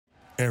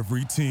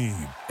Every team,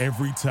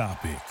 every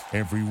topic,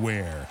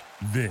 everywhere.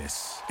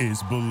 This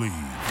is Believe.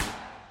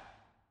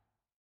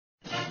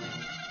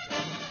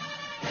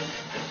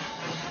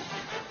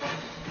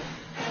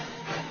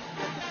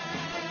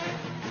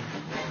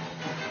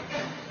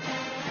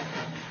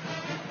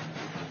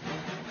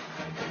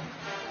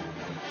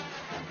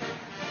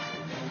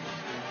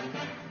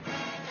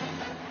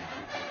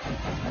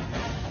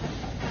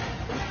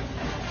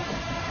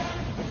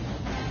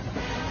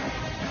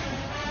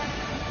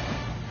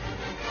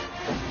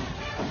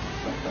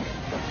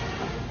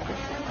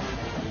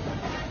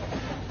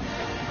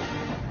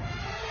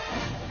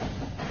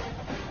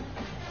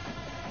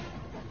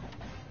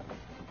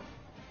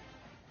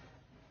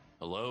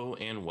 Hello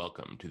and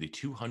welcome to the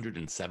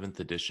 207th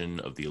edition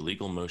of the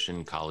Illegal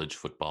Motion College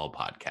Football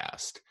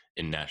Podcast.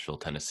 In Nashville,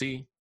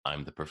 Tennessee,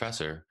 I'm the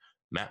professor,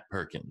 Matt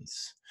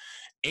Perkins.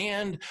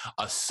 And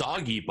a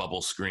soggy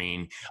bubble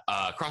screen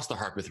across the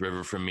Harpeth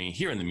River from me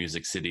here in the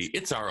Music City.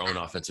 It's our own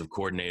offensive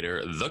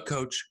coordinator, the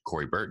coach,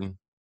 Corey Burton.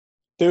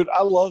 Dude,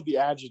 I love the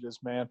adjectives,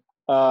 man.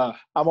 I'm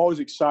always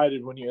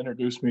excited when you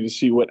introduce me to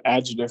see what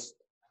adjective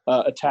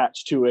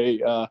attached to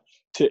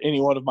any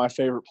one of my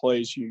favorite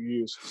plays you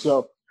use.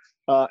 So,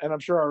 and I'm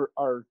sure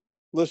our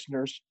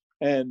listeners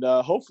and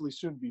hopefully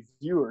soon be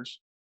viewers,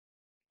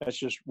 that's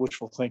just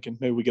wishful thinking,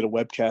 maybe we get a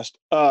webcast,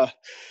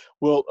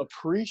 will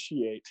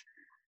appreciate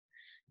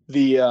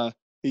the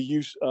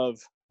use of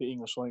the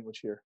English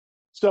language here.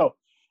 So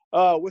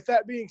with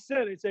that being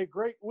said, it's a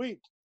great week.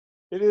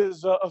 It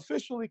is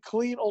officially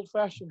clean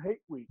old-fashioned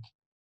hate week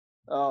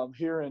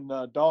here in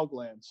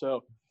Dogland.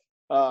 So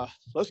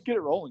let's get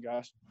it rolling,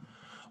 guys.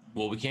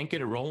 Well, we can't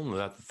get it rolling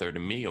without the third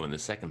amigo in the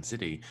second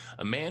city,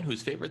 a man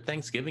whose favorite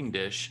Thanksgiving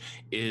dish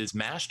is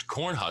mashed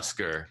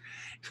Cornhusker.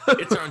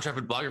 It's our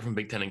intrepid blogger from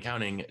Big Ten and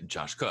Counting,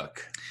 Josh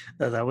Cook.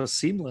 That was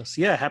seamless.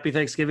 Yeah, happy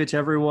Thanksgiving to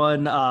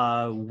everyone.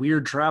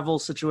 Weird travel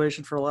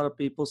situation for a lot of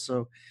people,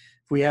 so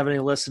if we have any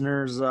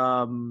listeners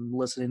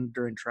listening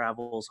during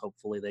travels,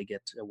 hopefully they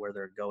get to where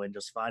they're going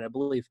just fine. I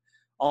believe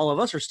all of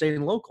us are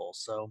staying local,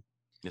 so.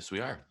 Yes,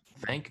 we are.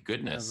 Thank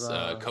goodness.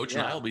 Coach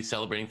and I will be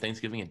celebrating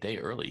Thanksgiving a day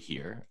early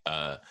here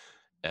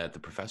at the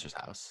professor's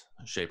house,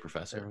 Shea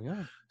Professor. There we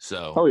go.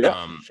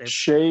 So,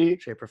 Shea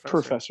Professor.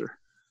 Professor.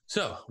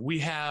 So we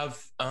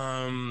have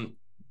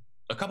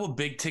a couple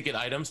big ticket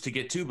items to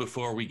get to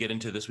before we get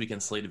into this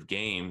weekend's slate of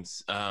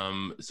games.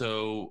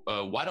 So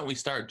why don't we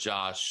start,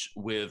 Josh,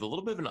 with a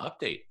little bit of an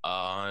update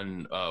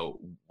on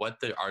what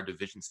our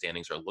division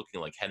standings are looking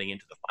like heading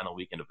into the final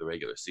weekend of the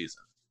regular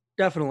season?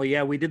 Definitely,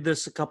 yeah. We did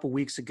this a couple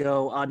weeks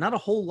ago. Not a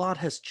whole lot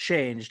has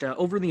changed.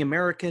 Over in the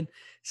American,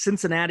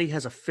 Cincinnati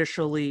has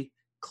officially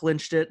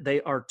clinched it. They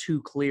are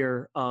 2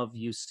 clear of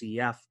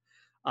UCF,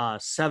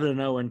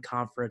 7-0 in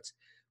conference.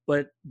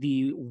 But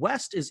the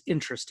West is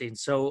interesting.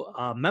 So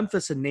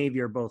Memphis and Navy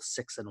are both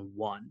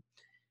 6-1.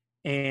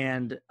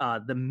 And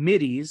the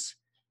Middies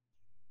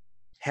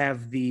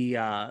have the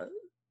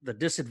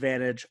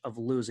disadvantage of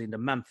losing to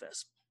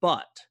Memphis.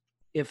 But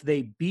if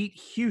they beat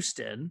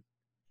Houston,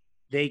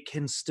 they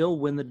can still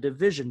win the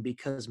division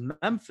because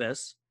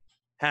Memphis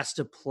has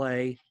to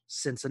play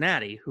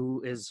Cincinnati,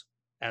 who is,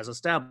 as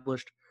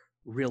established,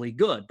 really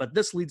good. But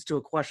this leads to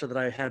a question that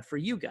I had for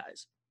you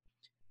guys.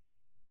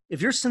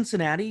 If you're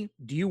Cincinnati,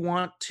 do you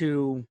want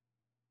to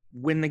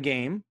win the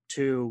game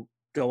to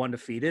go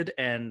undefeated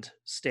and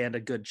stand a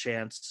good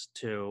chance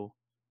to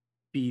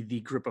be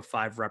the group of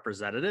 5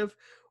 representative?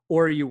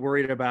 Or are you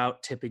worried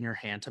about tipping your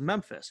hand to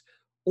Memphis?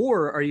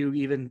 Or are you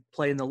even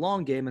playing the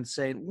long game and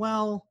saying,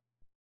 well,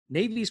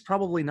 Navy's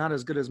probably not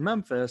as good as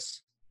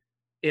Memphis.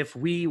 If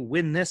we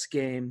win this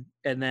game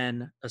and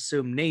then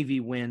assume Navy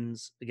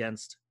wins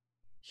against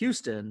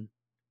Houston,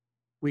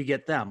 we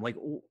get them. Like,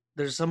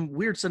 there's some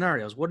weird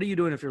scenarios. What are you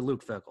doing if you're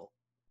Luke Fickell?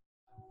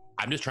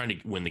 I'm just trying to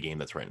win the game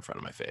that's right in front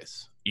of my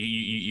face.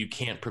 You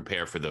can't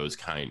prepare for those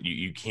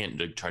you can't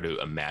try to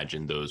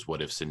imagine those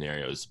what if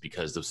scenarios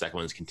because the second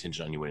one is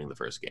contingent on you winning the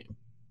first game.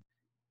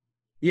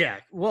 Yeah,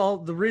 well,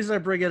 the reason I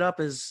bring it up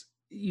is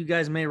you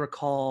guys may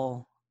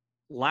recall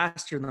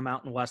last year in the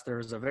Mountain West, there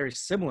was a very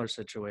similar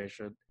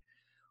situation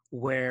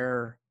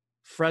where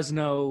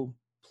Fresno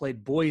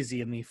played Boise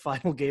in the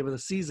final game of the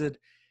season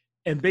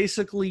and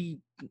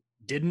basically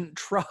didn't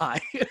try.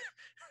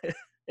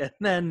 And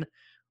then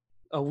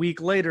a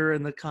week later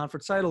in the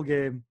conference title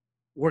game,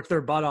 worked their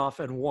butt off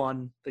and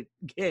won the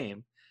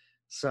game.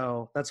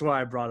 So that's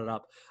why I brought it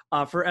up.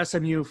 For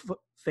SMU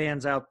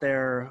fans out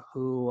there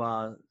who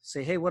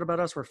say, hey, what about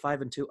us? We're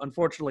 5-2.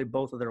 Unfortunately,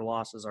 both of their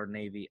losses are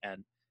Navy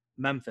and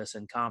Memphis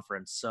in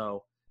conference,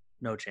 so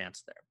no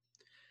chance there.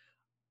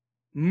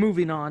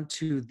 Moving on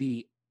to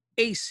the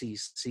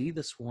ACC,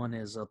 this one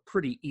is a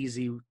pretty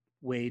easy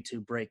way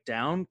to break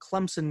down.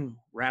 Clemson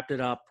wrapped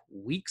it up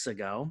weeks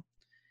ago,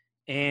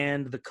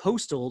 and the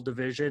Coastal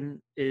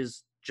Division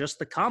is just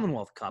the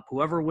Commonwealth Cup.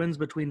 Whoever wins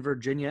between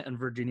Virginia and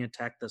Virginia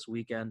Tech this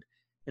weekend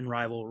in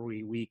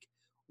rivalry week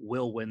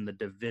will win the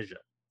division.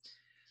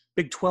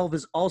 Big 12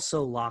 is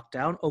also locked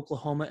down.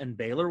 Oklahoma and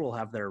Baylor will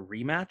have their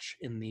rematch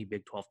in the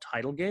Big 12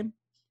 title game.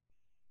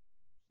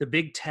 The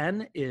Big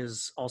Ten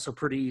is also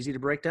pretty easy to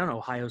break down.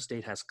 Ohio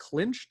State has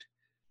clinched.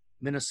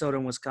 Minnesota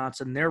and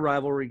Wisconsin, their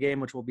rivalry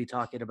game, which we'll be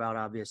talking about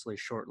obviously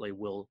shortly,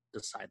 will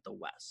decide the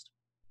West.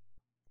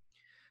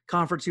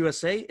 Conference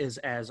USA is,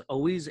 as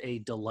always, a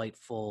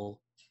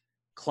delightful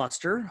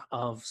cluster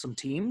of some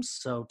teams.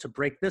 So to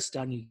break this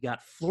down, you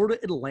got Florida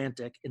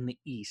Atlantic in the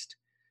East,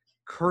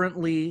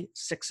 currently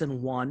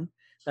 6-1.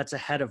 That's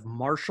ahead of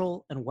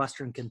Marshall and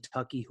Western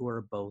Kentucky, who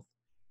are both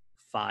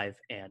 5-2.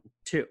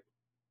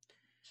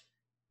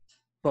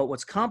 But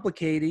what's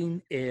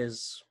complicating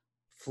is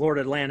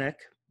Florida Atlantic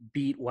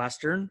beat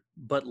Western,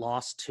 but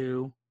lost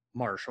to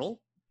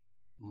Marshall.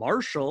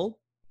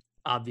 Marshall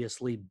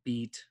obviously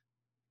beat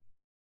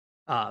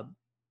Florida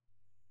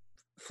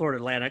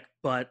Atlantic,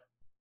 but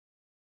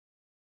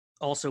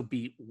also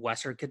beat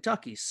Western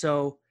Kentucky.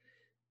 So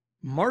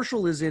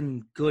Marshall is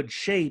in good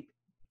shape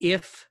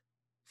if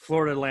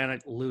Florida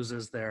Atlantic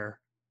loses their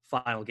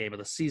final game of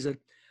the season.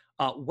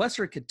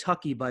 Western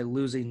Kentucky, by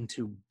losing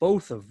to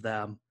both of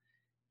them,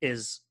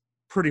 is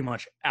pretty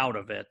much out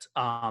of it.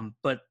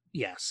 But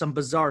yeah, some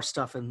bizarre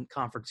stuff in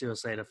Conference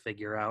USA to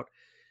figure out.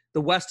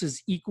 The West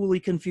is equally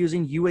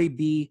confusing.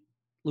 UAB,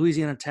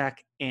 Louisiana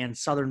Tech, and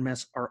Southern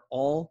Miss are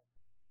all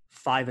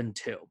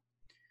 5-2.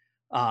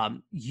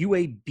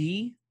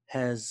 UAB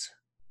has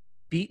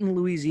beaten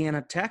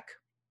Louisiana Tech,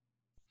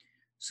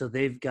 so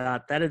they've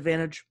got that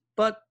advantage,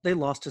 but they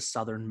lost to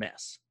Southern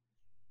Miss.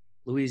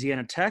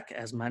 Louisiana Tech,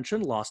 as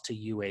mentioned, lost to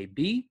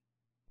UAB,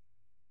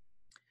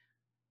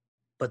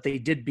 but they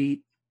did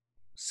beat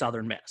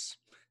Southern Miss.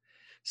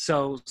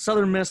 So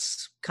Southern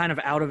Miss kind of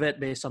out of it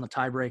based on the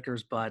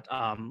tiebreakers, but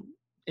an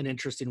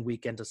interesting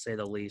weekend to say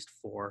the least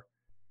for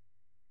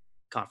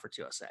Conference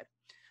USA.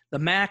 The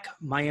MAC,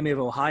 Miami of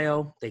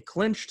Ohio, they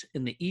clinched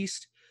in the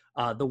East.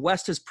 The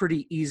West is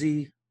pretty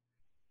easy.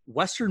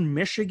 Western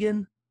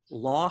Michigan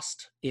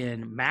lost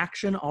in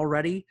MACtion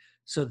already,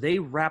 so they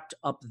wrapped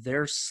up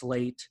their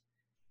slate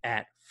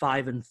at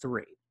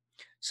 5-3.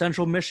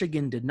 Central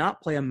Michigan did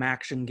not play a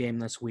MACtion game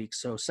this week,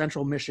 so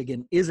Central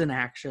Michigan is in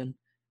action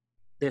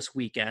this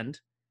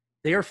weekend.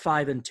 They are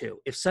 5-2.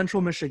 If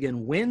Central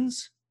Michigan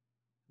wins,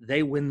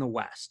 they win the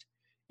West.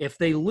 If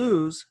they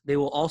lose, they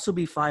will also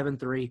be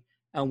 5-3,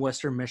 and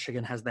Western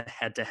Michigan has the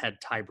head-to-head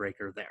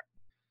tiebreaker there.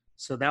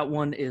 So that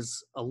one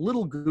is a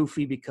little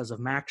goofy because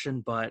of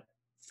MACtion, but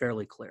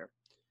fairly clear.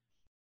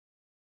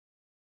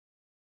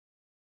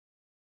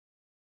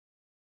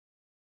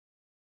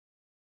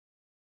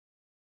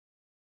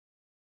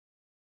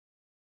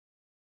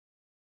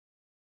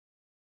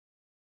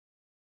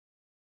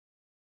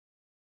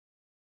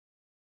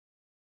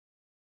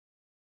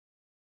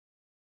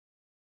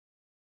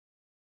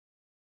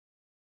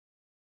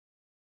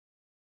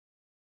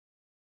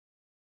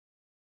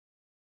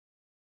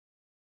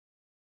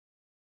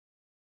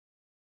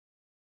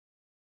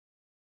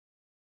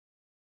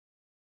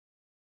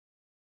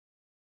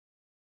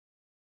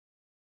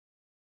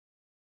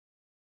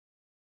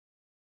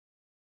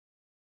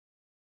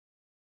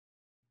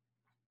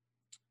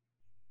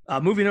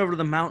 Moving over to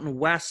the Mountain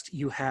West,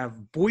 you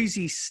have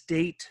Boise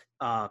State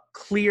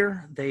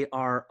clear. They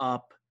are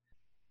up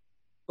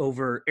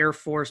over Air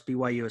Force.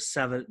 BYU is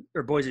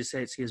Boise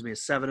State, is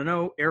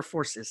 7-0. Air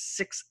Force is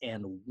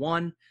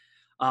 6-1,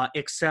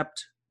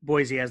 except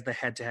Boise has the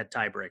head-to-head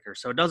tiebreaker.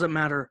 So it doesn't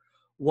matter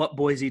what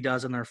Boise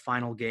does in their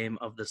final game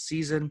of the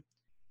season.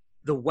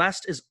 The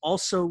West is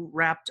also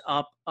wrapped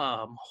up.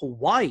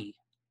 Hawaii,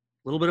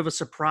 a little bit of a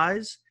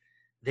surprise.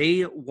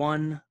 They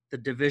won the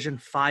division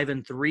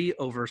 5-3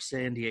 over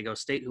San Diego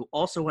State, who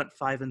also went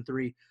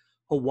 5-3.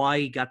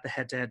 Hawaii got the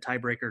head-to-head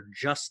tiebreaker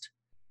just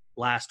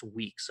last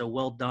week. So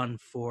well done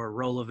for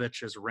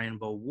Rolovich's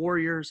Rainbow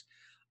Warriors.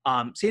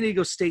 San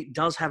Diego State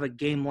does have a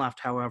game left.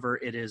 However,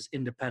 it is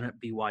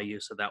independent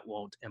BYU, so that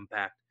won't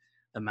impact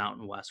the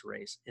Mountain West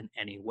race in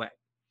any way.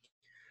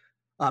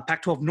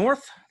 Pac-12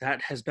 North,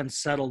 that has been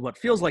settled what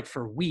feels like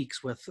for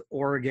weeks, with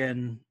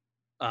Oregon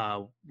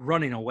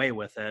running away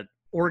with it.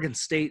 Oregon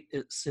State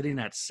is sitting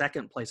at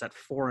second place at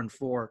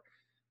 4-4,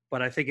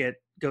 but I think it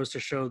goes to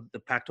show the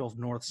Pac-12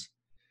 North's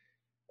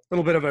a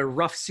little bit of a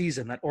rough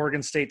season, that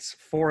Oregon State's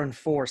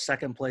 4-4,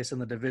 second place in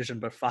the division,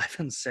 but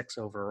 5-6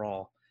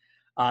 overall.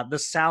 The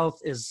South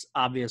is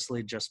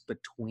obviously just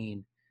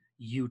between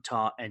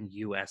Utah and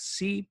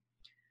USC.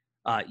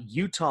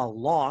 Utah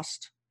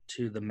lost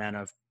to the men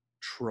of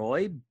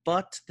Troy,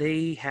 but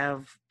they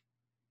have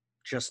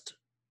just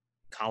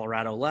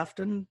Colorado left,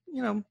 and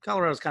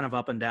Colorado's kind of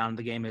up and down.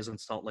 The game is in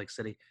Salt Lake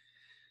City,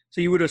 so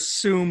you would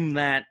assume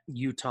that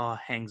Utah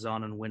hangs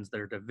on and wins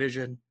their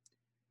division.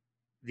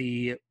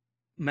 The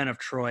men of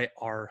Troy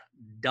are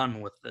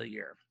done with the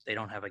year. They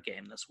don't have a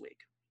game this week.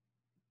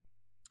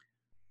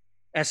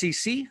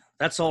 SEC,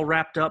 that's all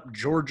wrapped up.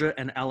 Georgia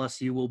and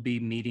LSU will be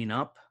meeting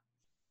up,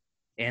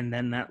 and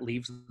then that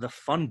leaves the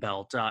Fun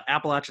Belt.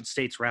 Appalachian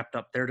State's wrapped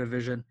up their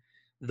division.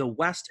 The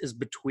West is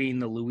between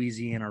the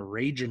Louisiana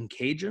Ragin'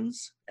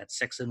 Cajuns at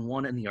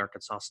 6-1 and the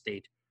Arkansas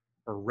State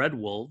Red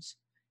Wolves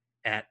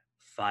at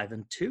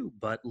 5-2.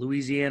 But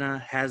Louisiana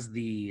has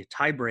the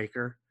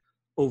tiebreaker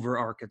over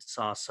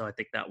Arkansas. So I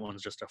think that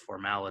one's just a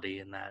formality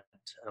in that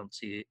I don't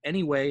see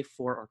any way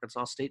for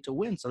Arkansas State to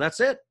win. So that's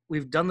it.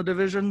 We've done the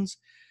divisions.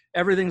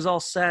 Everything's all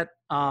set.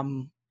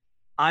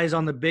 Eyes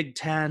on the Big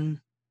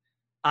Ten,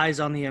 eyes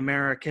on the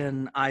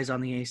American, eyes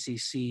on the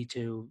ACC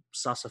to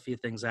suss a few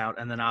things out.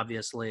 And then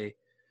obviously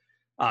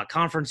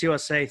Conference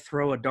USA,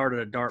 throw a dart at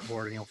a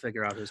dartboard and you'll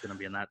figure out who's going to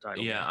be in that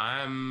title. Yeah,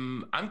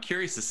 I'm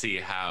curious to see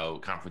how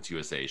Conference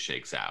USA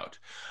shakes out.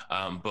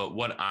 But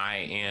what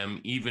I am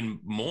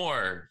even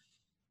more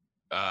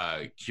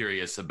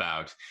curious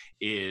about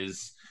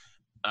is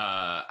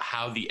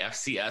how the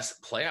FCS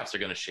playoffs are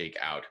going to shake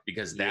out,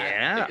 because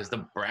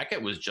the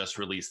bracket was just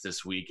released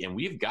this week and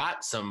we've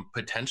got some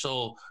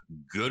potential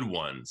good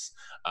ones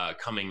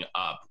coming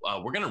up.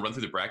 We're going to run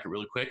through the bracket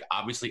really quick.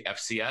 Obviously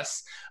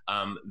FCS,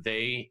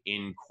 they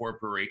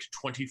incorporate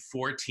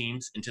 24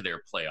 teams into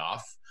their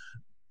playoff.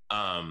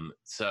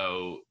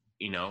 So,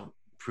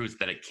 proves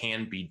that it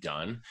can be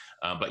done,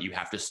 but you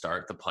have to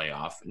start the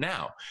playoff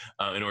now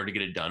in order to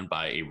get it done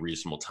by a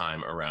reasonable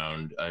time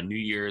around New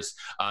Year's.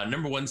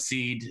 Number one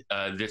seed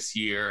this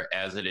year,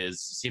 as it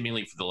is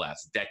seemingly for the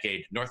last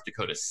decade, North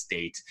Dakota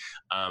State.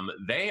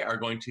 They are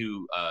going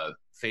to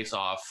face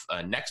off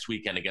next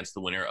weekend against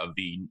the winner of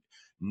the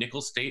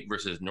Nickel State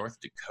versus North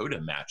Dakota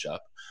matchup.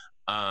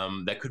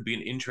 That could be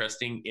an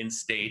interesting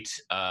in-state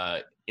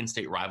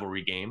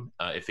rivalry game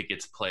if it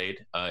gets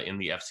played in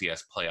the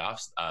FCS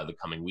playoffs the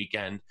coming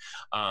weekend.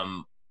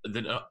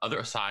 The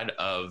other side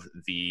of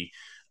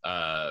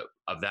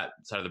that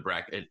side of the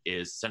bracket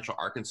is Central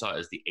Arkansas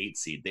as the 8th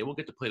seed. They will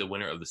get to play the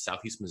winner of the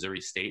Southeast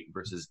Missouri State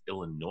versus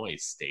Illinois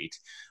State.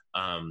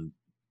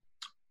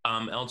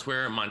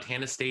 Elsewhere,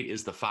 Montana State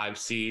is the 5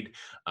 seed.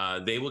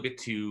 They will get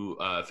to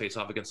face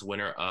off against the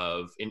winner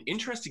of an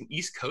interesting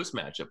East Coast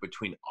matchup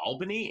between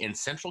Albany and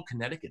Central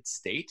Connecticut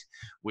State,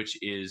 which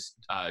is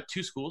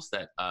 2 schools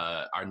that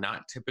are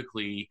not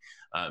typically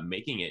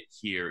making it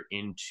here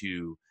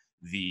into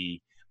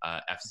the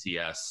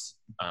FCS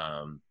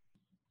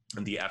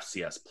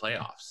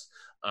playoffs.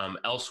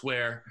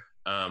 Elsewhere,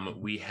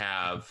 we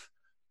have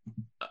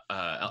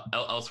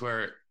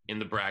elsewhere in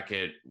the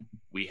bracket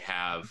we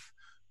have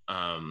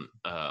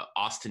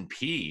Austin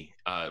Peay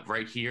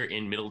right here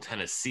in Middle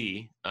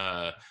Tennessee.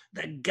 The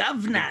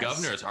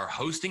Governors are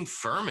hosting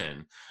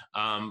Furman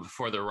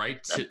for the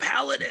right to the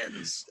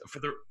Paladins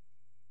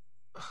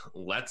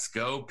Let's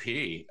go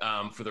P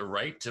for the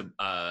right to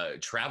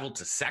travel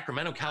to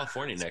Sacramento,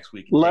 California next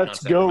week.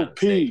 Let's go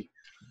P.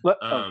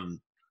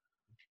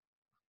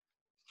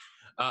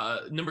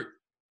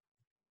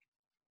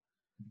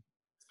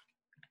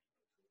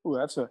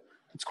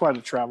 It's quite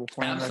a travel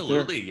plan.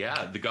 Absolutely, right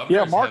yeah. The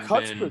Governors, Mark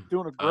Hudspeth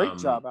doing a great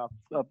job up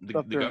the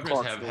there. The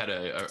Governors have had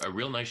a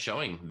real nice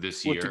showing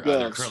this year.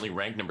 They're currently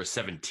ranked number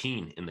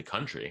 17 in the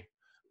country.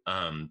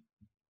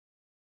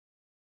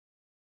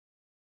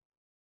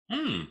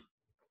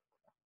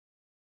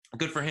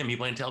 Good for him. He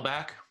playing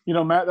tailback.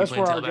 Matt, that's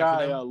where our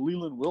guy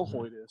Leland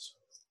Wilhoit is.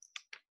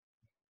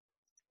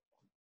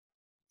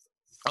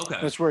 Okay,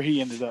 that's where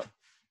he ended up.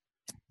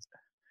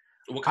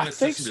 What kind I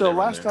think so.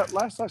 Last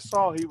I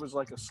saw, he was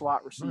like a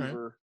slot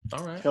receiver,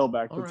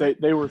 tailback. But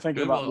they were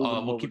thinking about.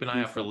 We'll keep an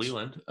eye out for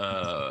Leland.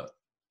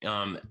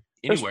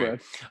 Anyway,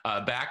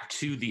 back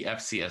to the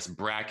FCS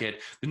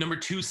bracket. The number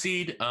 2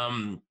 seed,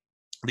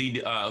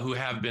 who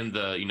have been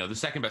the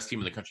second best team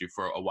in the country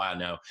for a while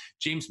now,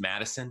 James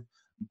Madison.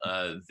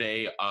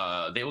 They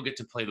will get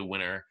to play the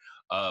winner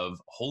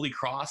of Holy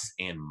Cross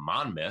and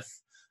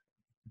Monmouth,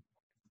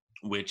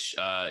 which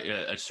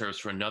serves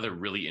for another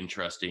really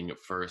interesting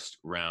first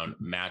round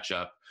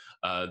matchup.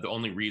 The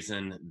only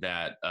reason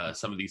that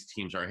some of these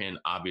teams are in,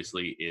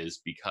 obviously,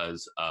 is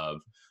because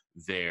of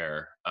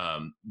their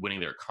winning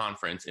their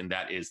conference, and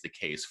that is the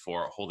case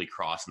for Holy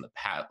Cross and the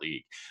Pat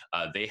League.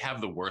 They have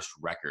the worst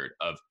record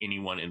of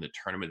anyone in the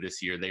tournament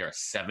this year. They are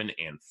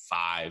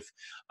 7-5,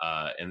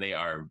 and they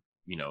are,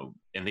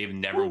 and they've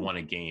never won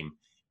a game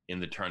in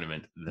the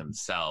tournament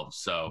themselves.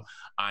 So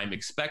I'm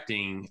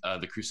expecting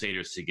the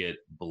Crusaders to get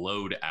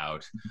blowed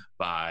out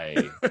by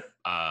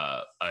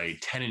a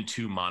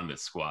 10-2 Monmouth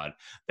squad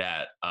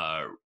that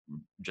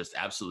just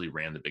absolutely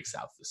ran the Big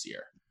South this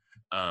year.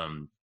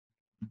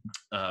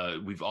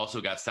 We've also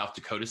got South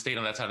Dakota State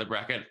on that side of the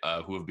bracket,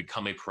 who have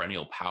become a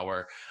perennial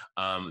power.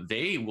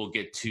 They will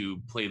get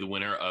to play the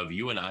winner of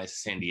UNI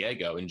San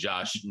Diego. And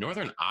Josh,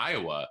 Northern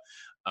Iowa,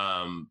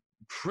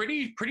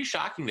 pretty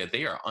shocking that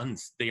they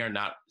are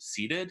not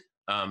seeded.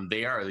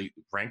 They are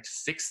ranked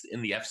 6th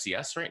in the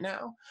FCS right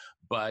now,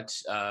 but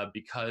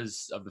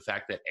because of the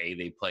fact that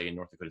they play in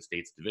North Dakota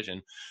State's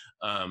division,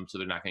 so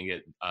they're not going to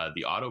get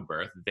the auto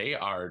berth. They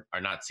are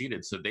not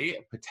seeded, so they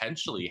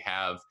potentially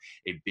have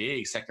a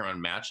big second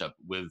round matchup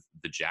with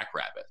the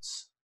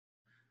Jackrabbits.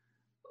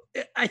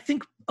 I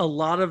think a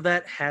lot of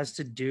that has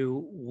to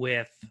do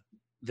with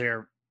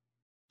their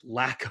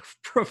lack of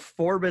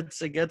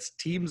performance against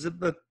teams in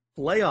the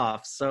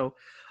playoffs. So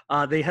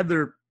they had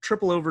their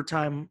triple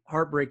overtime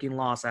heartbreaking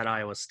loss at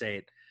Iowa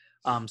State.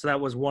 So that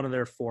was one of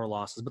their 4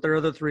 losses. But their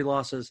other 3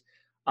 losses,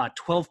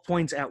 12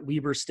 points at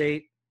Weber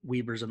State.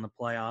 Weber's in the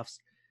playoffs.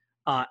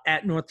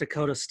 At North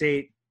Dakota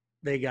State,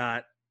 they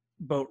got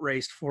boat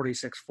raced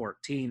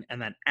 46-14,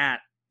 and then at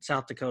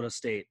South Dakota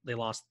State, they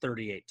lost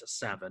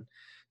 38-7.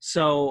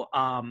 So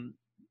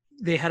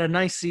they had a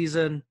nice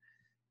season.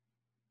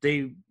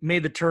 They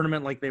made the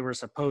tournament like they were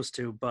supposed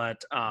to,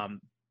 but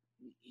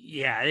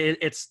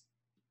it's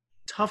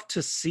tough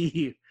to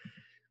see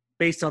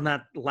based on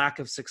that lack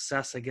of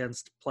success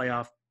against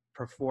playoff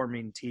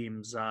performing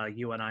teams,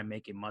 UNI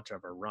making much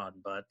of a run.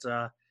 But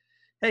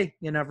hey,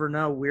 you never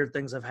know. Weird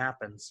things have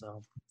happened,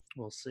 so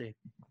we'll see.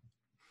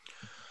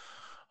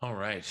 All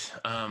right.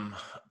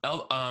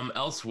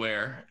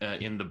 Elsewhere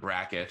in the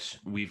bracket,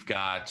 we've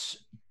got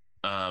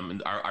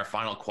our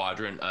final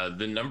quadrant,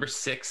 the number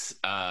 6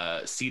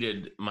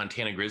 seeded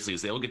Montana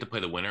Grizzlies. They will get to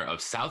play the winner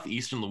of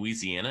Southeastern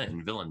Louisiana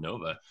and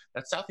Villanova.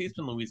 That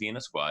Southeastern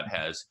Louisiana squad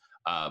has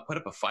put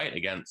up a fight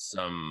against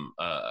some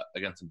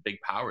big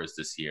powers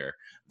this year.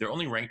 They're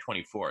only ranked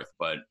 24th,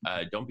 but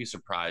don't be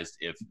surprised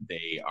if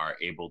they are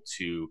able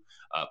to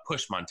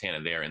push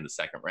Montana there in the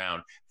second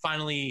round.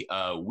 Finally,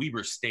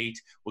 Weber State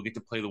will get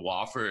to play the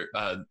Wofford.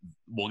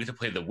 We'll get to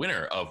play the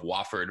winner of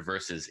Wofford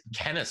versus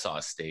Kennesaw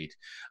State.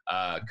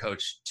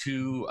 Coach,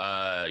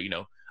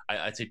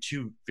 I'd say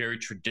two very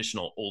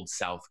traditional Old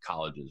South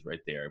colleges right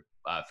there,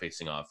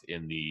 facing off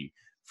in the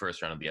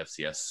first round of the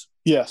FCS.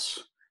 Yes.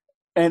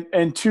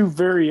 And two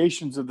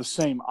variations of the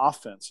same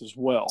offense as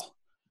well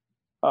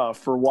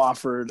for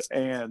Wofford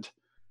and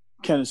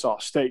Kennesaw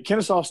State.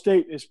 Kennesaw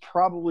State has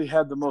probably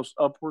had the most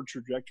upward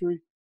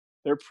trajectory.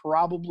 They're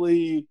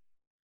probably,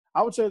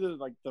 I would say they're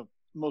like the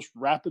most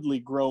rapidly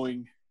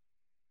growing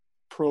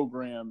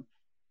program,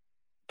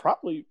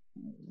 probably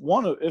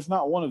one of, if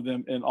not one of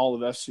them, in all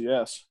of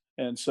FCS.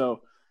 And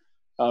so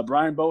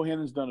Brian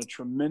Bohan has done a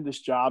tremendous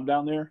job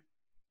down there.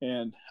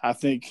 And I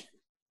think,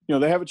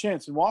 they have a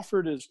chance. And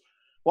Wofford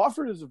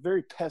is a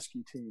very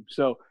pesky team.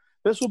 So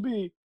this will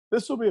be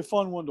a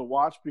fun one to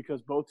watch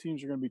because both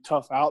teams are going to be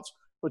tough outs,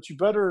 but you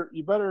better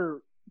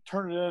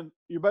turn it in.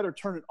 You better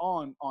turn it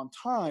on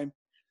time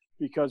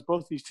because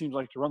both these teams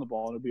like to run the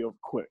ball and it'll be over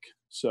quick.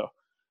 So,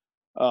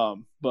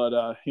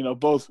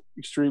 both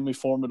extremely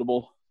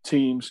formidable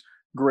teams,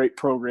 great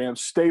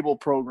programs, stable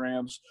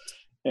programs.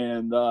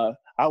 And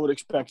I would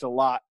expect a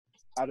lot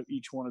out of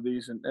each one of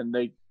these and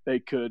they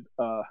could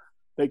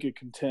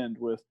contend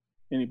with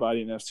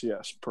anybody in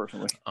FCS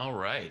personally. All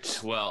right.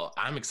 Well,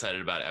 I'm excited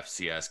about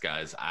FCS,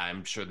 guys.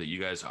 I'm sure that you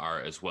guys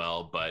are as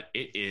well, but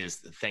it is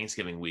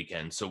Thanksgiving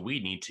weekend, so we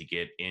need to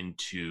get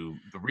into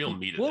the real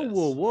meat of this.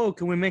 Whoa.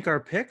 Can we make our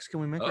picks?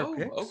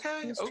 Okay.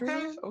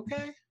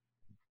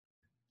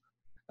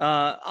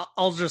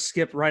 I'll just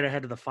skip right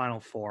ahead to the Final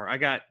Four. I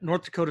got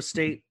North Dakota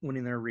State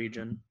winning their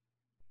region.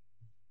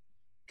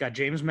 Got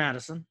James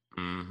Madison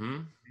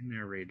in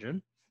their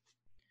region.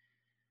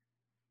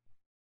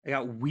 I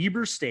got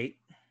Weber State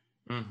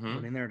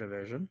winning their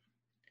division.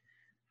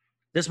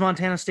 This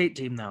Montana State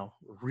team, though,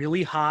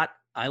 really hot.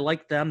 I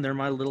like them. They're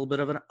my little bit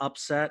of an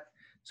upset.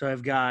 So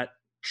I've got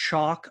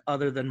chalk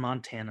other than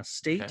Montana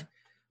State.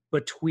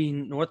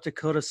 Between North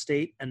Dakota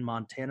State and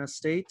Montana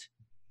State,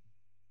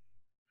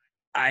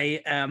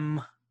 I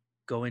am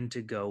going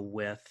to go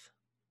with,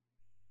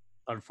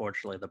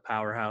 unfortunately, the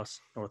powerhouse,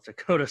 North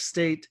Dakota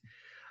State.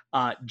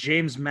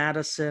 James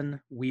Madison,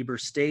 Weber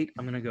State.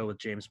 I'm going to go with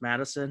James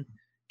Madison.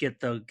 Get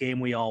the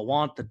game we all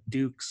want, the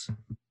Dukes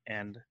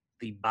and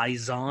the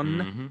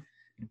Bison.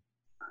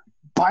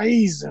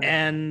 Bison.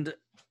 And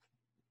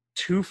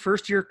two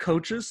first-year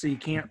coaches, so you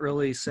can't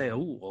really say,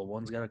 oh, well,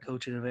 one's got a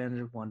coaching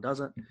advantage, one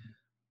doesn't.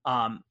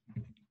 I'm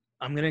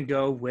going to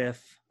go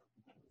with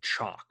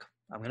chalk.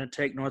 I'm going to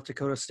take North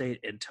Dakota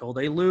State until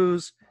they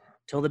lose,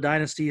 until the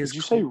dynasty is – Did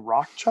you say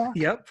rock chalk?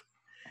 Yep.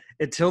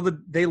 Until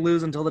they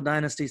lose, until the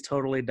dynasty's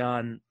totally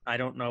done. I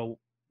don't know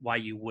why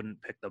you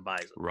wouldn't pick the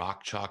Bison.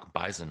 Rock chalk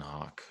Bison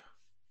Hawk.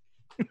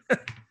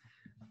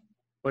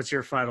 What's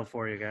your Final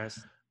Four, you guys?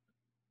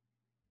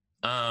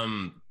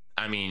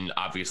 I mean,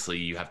 obviously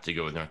you have to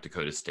go with North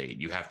Dakota State.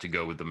 You have to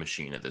go with the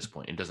machine at this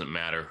point. It doesn't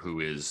matter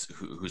who's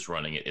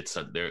running it.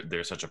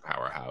 They're such a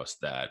powerhouse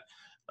that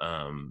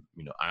I'm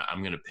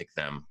going to pick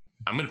them.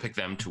 I'm going to pick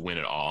them to win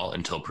it all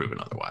until proven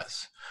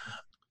otherwise.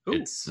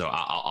 So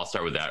I'll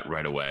start with that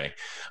right away.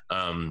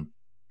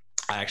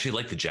 I actually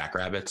like the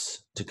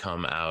Jackrabbits to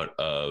come out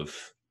of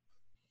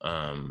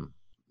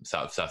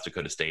South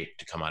Dakota State,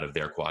 to come out of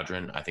their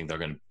quadrant. I think they're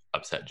going to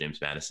upset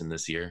James Madison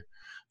this year.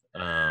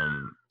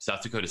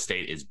 South Dakota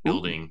State is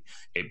building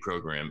a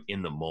program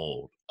in the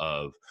mold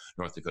of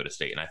North Dakota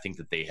State, and I think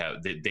that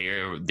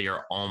they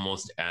are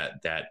almost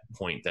at that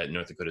point that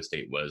North Dakota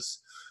State was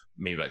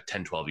maybe about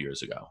 10, 12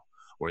 years ago,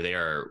 where they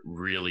are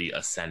really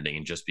ascending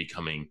and just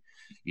becoming,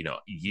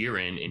 year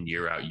in and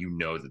year out,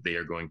 that they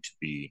are going to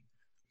be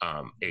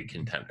a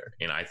contender.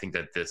 And I think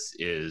that this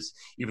is,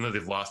 even though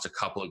they've lost a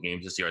couple of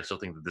games this year, I still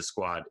think that this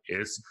squad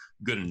is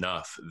good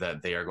enough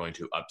that they are going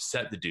to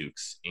upset the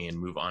Dukes and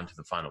move on to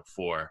the Final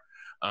Four.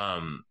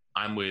 I'm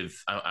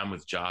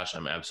with Josh.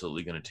 I'm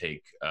absolutely going to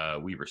take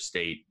Weber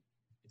State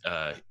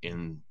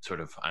in sort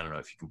of, I don't know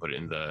if you can put it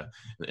in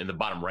the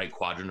bottom right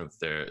quadrant of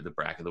the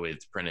bracket, the way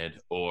it's printed,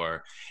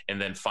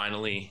 and then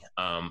finally,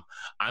 I'm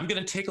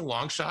going to take a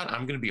long shot.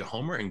 I'm going to be a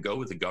homer and go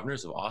with the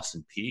Governors of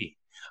Austin Peay.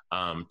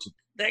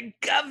 The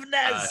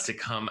Governors to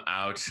come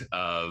out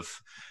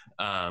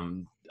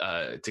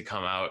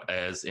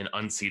as an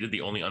unseeded,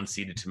 the only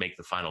unseeded to make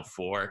the Final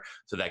Four.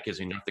 So that gives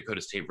me North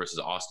Dakota State versus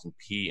Austin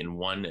Peay in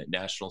one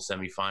national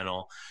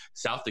semifinal,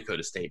 South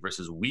Dakota State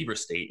versus Weber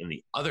State in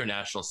the other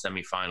national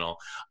semifinal.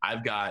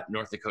 I've got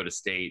North Dakota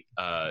State,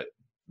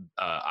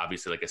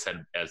 obviously, like I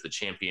said, as the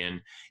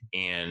champion,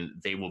 and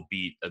they will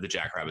beat the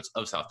Jackrabbits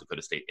of South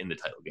Dakota State in the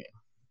title game.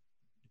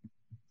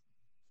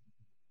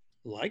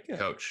 Like it,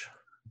 Coach.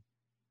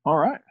 All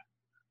right.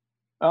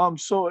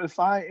 So if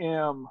I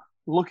am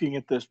looking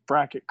at this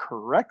bracket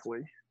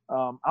correctly,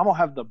 I'm gonna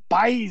have the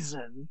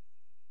Bison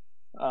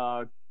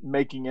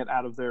making it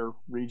out of their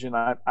region.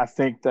 I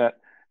think that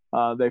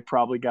they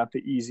probably got the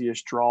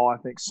easiest draw. I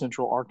think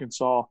Central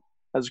Arkansas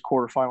as a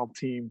quarterfinal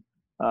team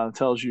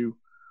tells you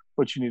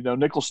what you need to know.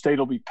 Nicholls State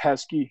will be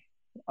pesky,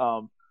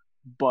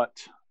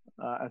 but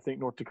I think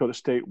North Dakota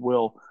State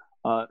will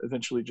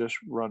eventually just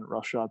run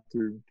roughshod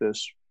through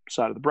this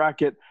side of the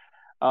bracket.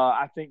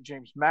 I think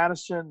James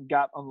Madison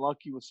got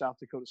unlucky with South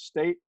Dakota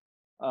State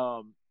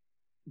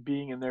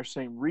being in their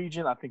same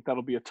region. I think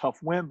that'll be a tough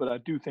win, but I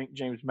do think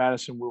James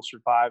Madison will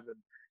survive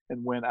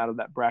and win out of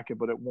that bracket,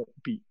 but it won't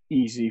be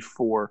easy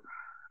for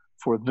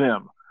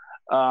them.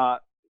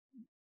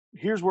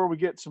 Here's where we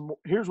get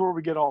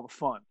all the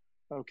fun.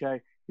 Okay.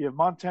 You have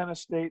Montana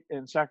State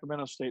and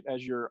Sacramento State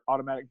as your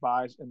automatic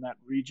buys in that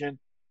region.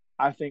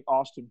 I think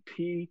Austin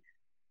Peay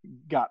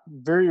got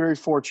very, very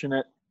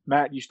fortunate.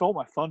 Matt, you stole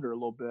my thunder a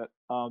little bit.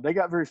 They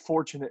got very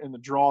fortunate in the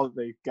draw that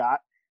they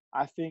got.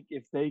 I think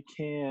if they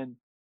can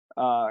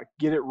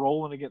get it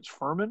rolling against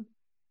Furman,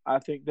 I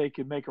think they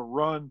could make a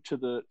run to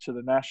the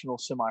national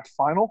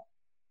semifinal,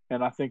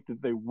 and I think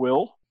that they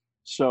will.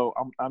 So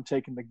I'm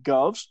taking the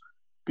Govs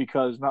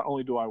because not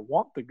only do I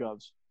want the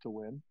Govs to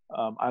win,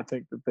 I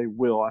think that they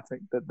will. I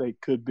think that they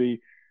could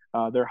be.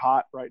 They're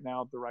hot right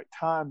now at the right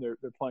time. They're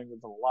playing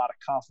with a lot of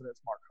confidence.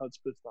 Mark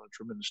Hudspeth's done a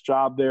tremendous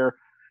job there.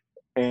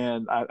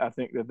 And I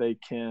think that they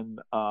can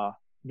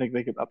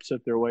upset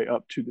their way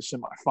up to the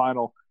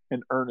semifinal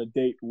and earn a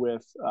date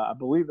with I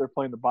believe they're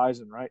playing the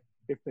Bison, right?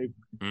 If they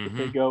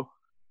go.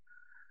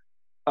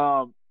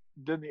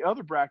 Then the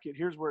other bracket,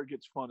 here's where it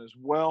gets fun as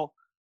well.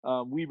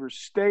 Weber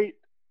State,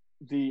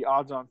 the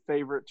odds-on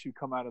favorite to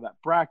come out of that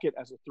bracket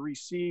as a 3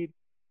 seed.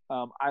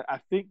 I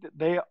think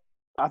they're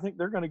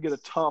going to get a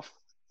tough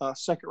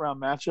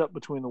second-round matchup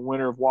between the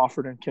winner of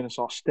Wofford and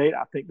Kennesaw State.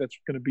 I think that's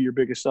going to be your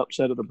biggest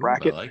upset of the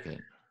bracket. I like it.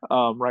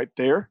 Right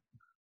there.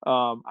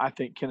 I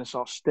think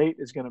Kennesaw State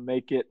is going to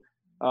make it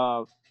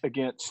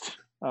against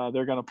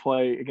they're going to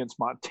play against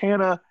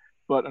Montana,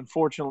 but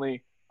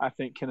unfortunately, I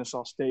think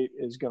Kennesaw State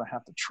is going to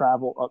have to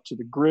travel up to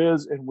the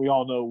Grizz, and we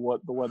all know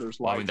what the weather's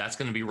like. Well, I mean, that's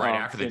going to be right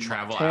after they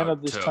travel Montana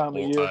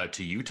out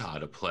to Utah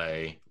to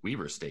play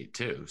Weber State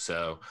too.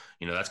 So,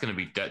 that's going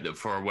to be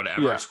for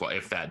whatever squad.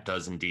 If that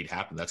does indeed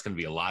happen, that's going to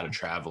be a lot of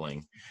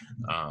traveling.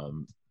 It's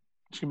going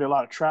to be a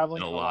lot of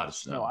traveling and a lot of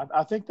snow.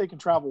 I think they can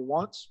travel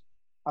once.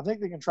 And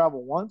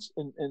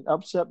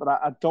upset, but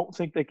I don't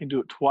think they can do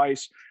it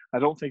twice. I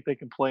don't think they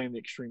can play in the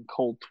extreme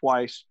cold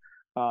twice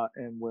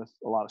and with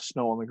a lot of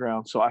snow on the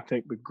ground. So I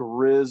think the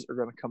Grizz are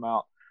going to come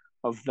out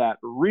of that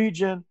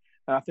region.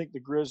 And I think the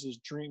Grizz's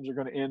dreams are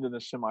going to end in the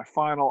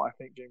semifinal. I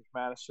think James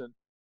Madison.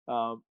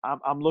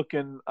 I'm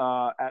looking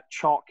at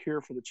chalk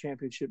here for the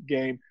championship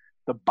game.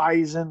 The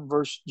Bison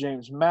versus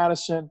James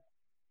Madison.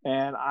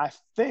 And I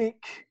think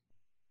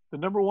the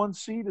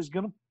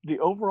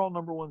overall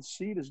number one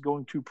seed is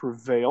going to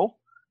prevail.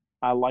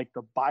 I like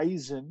the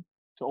Bison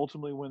to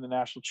ultimately win the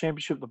national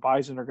championship. The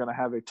Bison are going to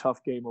have a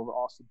tough game over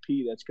Austin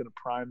Peay. That's going to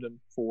prime them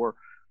for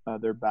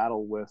their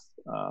battle with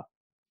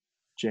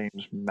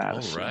James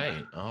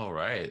Madison. All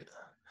right.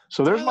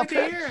 So there's my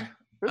pick.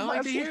 I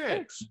like to hear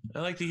it.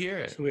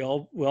 So we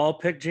all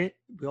picked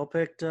North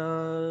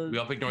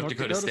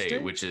Dakota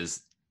State, which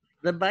is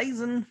the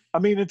Bison. I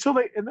mean, until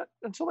they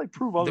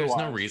prove otherwise. There's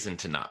no reason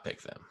to not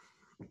pick them.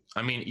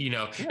 I mean,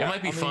 it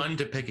might be fun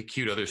to pick a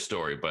cute other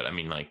story, but I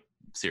mean, like,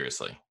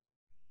 seriously,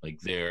 like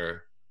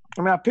they're.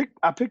 I mean,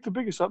 I picked the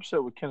biggest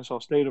upset with Kennesaw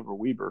State over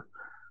Weber,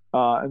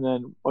 and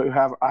then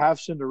I have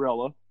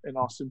Cinderella and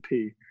Austin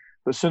Peay,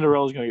 but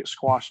Cinderella's going to get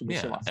squashed in the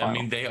semifinal. I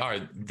mean, they are.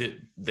 I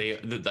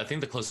think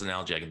the closest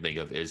analogy I can think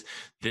of is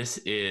this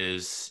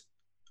is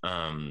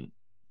the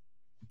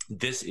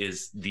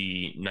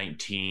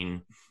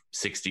 1960s,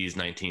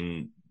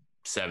 1970s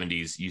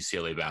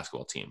UCLA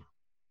basketball team.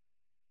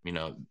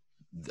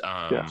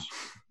 Yes.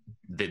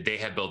 They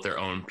have built their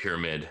own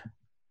pyramid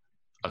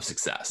of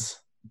success,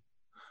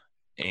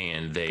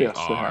 and they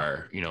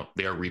are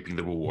reaping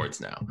the rewards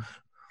now.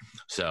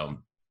 So,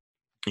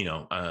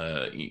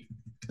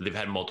 they've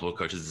had multiple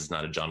coaches. This is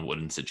not a John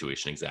Wooden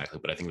situation exactly,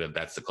 but I think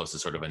that's the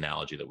closest sort of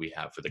analogy that we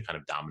have for the kind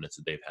of dominance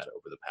that they've had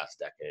over the past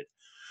decade.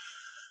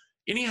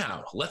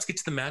 Anyhow, let's get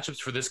to the matchups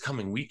for this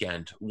coming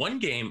weekend. One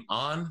game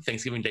on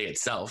Thanksgiving Day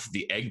itself,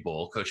 the Egg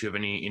Bowl. Coach, you have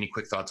any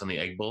quick thoughts on the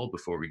Egg Bowl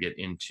before we get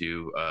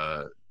into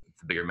the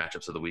bigger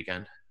matchups of the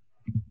weekend?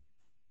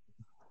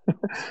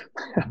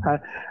 I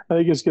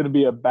think it's going to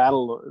be a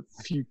battle of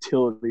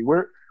futility.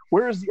 Where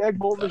is the Egg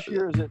Bowl this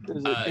year? Is it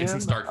it's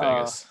in Stark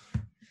Vegas.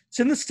 It's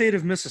in the state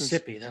of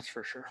Mississippi, that's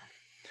for sure.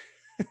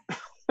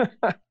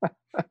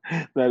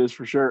 That is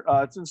for sure.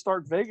 It's in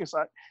Stark Vegas.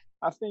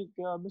 I think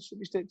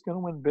Mississippi State's going to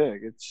win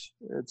big.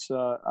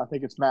 I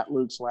think it's Matt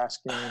Luke's last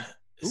game.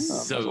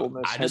 So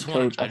the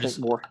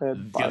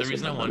other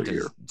reason I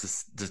wanted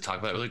to talk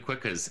about it really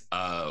quick is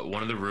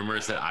one of the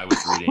rumors that I was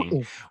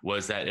reading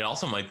was that it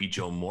also might be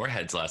Joe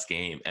Moorhead's last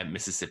game at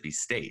Mississippi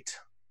State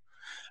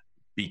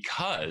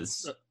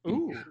because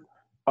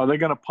are they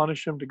going to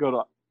punish him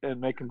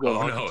and make him go to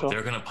Arkansas? No,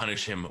 they're going to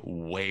punish him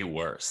way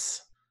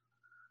worse.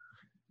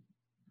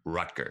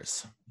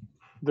 Rutgers.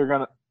 They're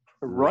going to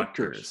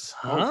Rutgers.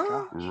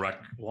 Huh?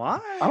 Why?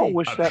 I don't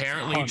wish that.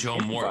 Apparently, Joe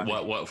Moore.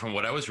 What from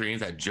what I was reading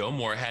is that Joe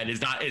Moorhead is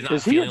not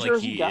feeling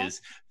like he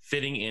is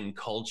fitting in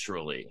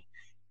culturally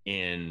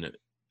in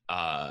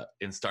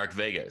Stark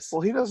Vegas.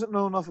 Well, he doesn't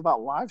know enough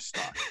about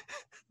livestock.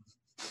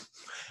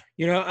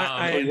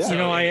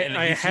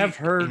 I have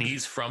heard, and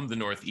he's from the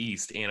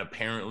Northeast, and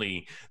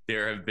apparently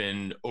there have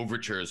been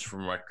overtures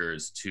from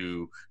Rutgers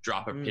to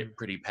drop a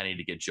pretty penny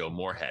to get Joe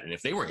Moorhead. And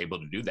if they were able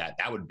to do that,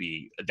 that would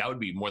be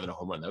more than a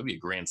home run. That would be a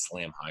grand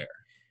slam hire.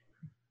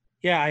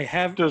 Yeah, I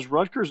have. Does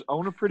Rutgers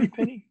own a pretty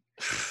penny?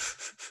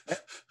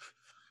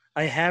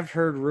 I have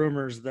heard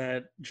rumors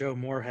that Joe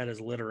Moorhead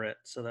is literate,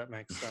 so that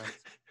makes sense.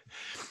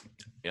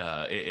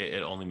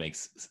 It only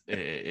makes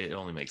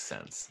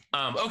sense.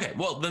 Okay,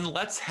 well then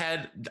let's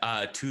head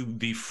to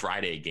the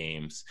Friday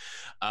games.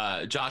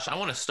 Josh, I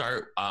want to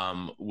start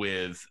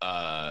with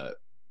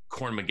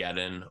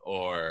Cornmageddon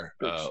or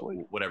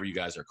whatever you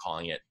guys are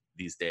calling it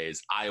these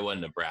days. Iowa,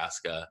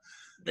 Nebraska,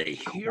 the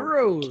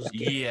heroes.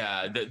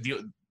 Yeah,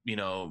 the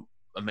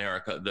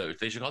America.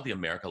 They should call it the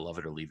America Love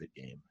It or Leave It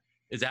game.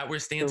 Is that where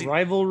it stands? The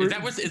rivalry.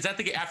 Is that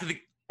the after the?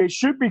 It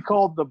should be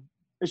called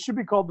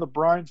the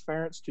Brian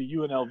Ferentz to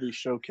UNLV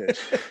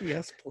showcase.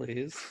 Yes,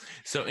 please.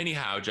 So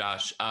anyhow,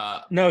 Josh.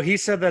 No, he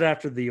said that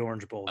after the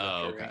Orange Bowl.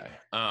 Oh, okay.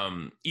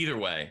 Either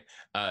way,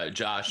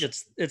 Josh.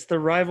 It's the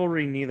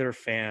rivalry neither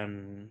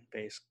fan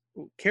base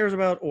cares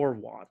about or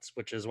wants,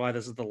 which is why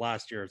this is the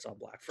last year it's on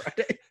Black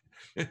Friday.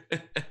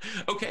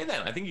 Okay,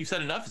 then I think you've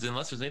said enough.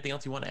 Unless there's anything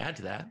else you want to add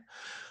to that.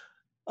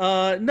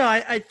 No,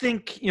 I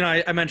think,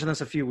 I mentioned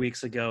this a few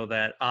weeks ago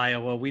that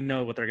Iowa, we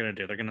know what they're going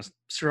to do. They're going to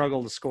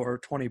struggle to score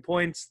 20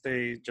 points.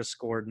 They just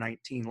scored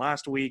 19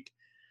 last week.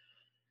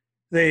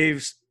 They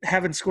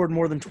haven't scored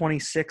more than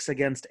 26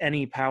 against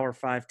any Power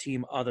 5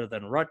 team other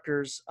than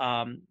Rutgers.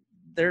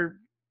 Their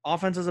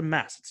offense is a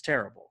mess. It's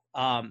terrible.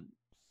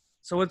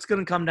 So what's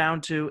going to come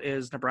down to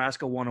is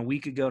Nebraska won a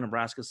week ago.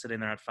 Nebraska's sitting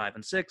there at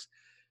 5-6.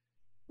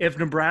 If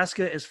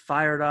Nebraska is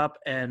fired up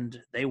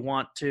and they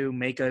want to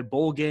make a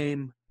bowl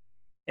game,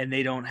 and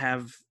they don't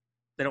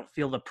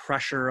feel the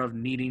pressure of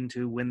needing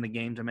to win the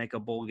game to make a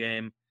bowl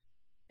game,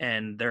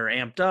 and they're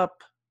amped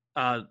up,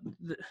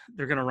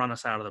 they're going to run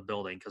us out of the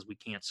building because we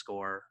can't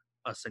score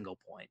a single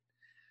point.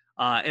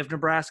 If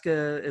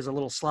Nebraska is a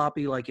little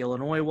sloppy like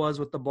Illinois was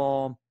with the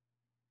ball,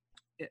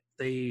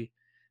 they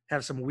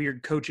have some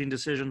weird coaching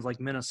decisions like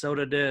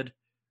Minnesota did,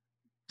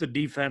 the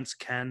defense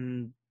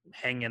can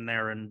hang in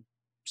there and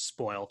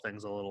spoil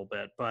things a little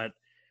bit. But,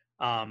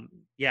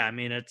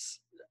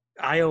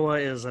 Iowa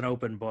is an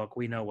open book.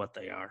 We know what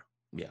they are.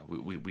 Yeah,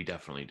 we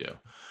definitely do.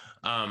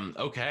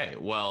 Okay,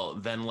 well,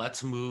 then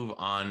let's move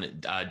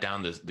on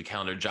down the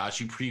calendar.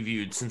 Josh, you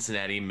previewed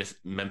Cincinnati,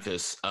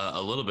 Memphis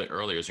a little bit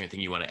earlier. Is there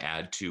anything you want to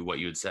add to what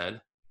you had said?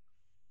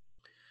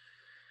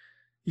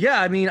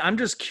 Yeah, I'm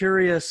just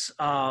curious.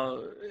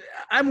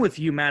 I'm with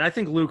you, Matt. I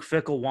think Luke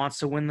Fickell wants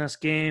to win this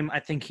game. I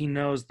think he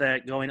knows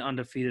that going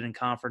undefeated in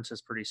conference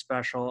is pretty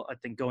special. I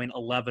think going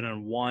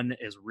 11-1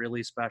 is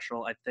really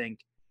special. I think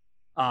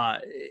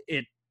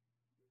it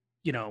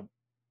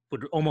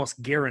would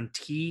almost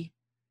guarantee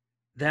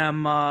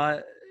them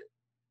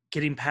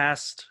getting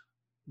past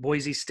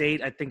Boise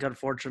State. I think,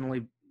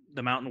 unfortunately,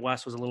 the Mountain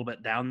West was a little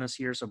bit down this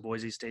year, so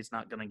Boise State's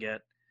not going to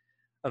get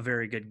a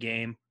very good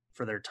game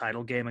for their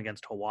title game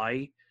against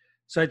Hawaii.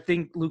 So I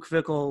think Luke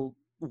Fickell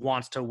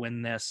wants to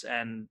win this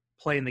and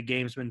playing the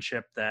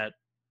gamesmanship that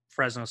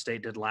Fresno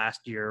State did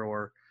last year,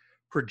 or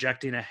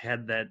projecting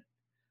ahead that,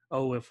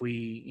 if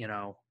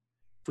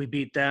we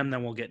beat them,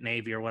 then we'll get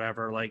Navy or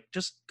whatever. Like,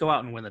 just go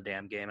out and win the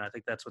damn game. And I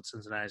think that's what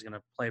Cincinnati's going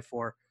to play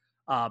for.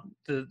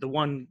 The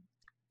one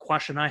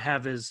question I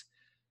have is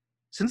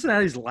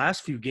Cincinnati's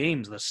last few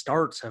games, the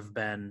starts have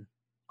been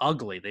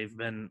ugly. They've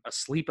been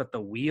asleep at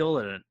the wheel,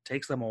 and it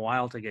takes them a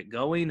while to get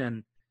going.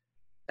 And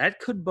that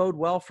could bode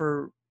well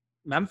for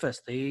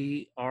Memphis.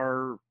 They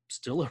are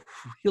still a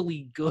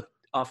really good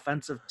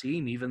offensive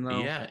team, even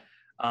though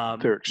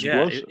they're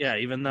explosive.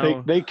 Even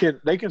though they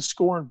can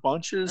score in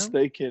bunches.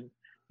 They can.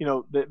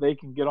 They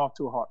can get off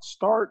to a hot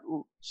start.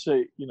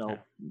 Say,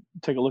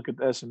 take a look at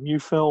the SMU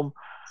film.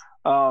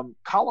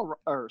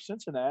 Colorado.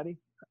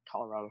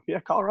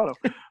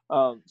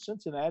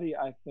 Cincinnati,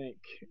 I think,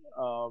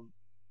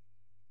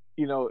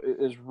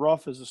 as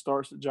rough as the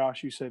starts that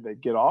Josh, you say they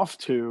get off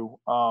to,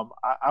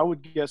 I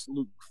would guess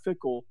Luke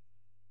Fickell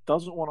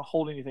doesn't want to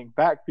hold anything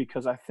back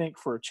because I think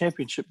for a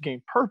championship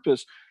game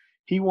purpose,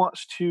 he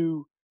wants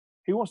to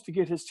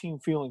get his team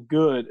feeling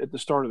good at the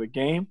start of the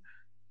game.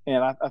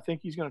 And I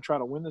think he's going to try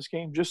to win this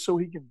game just so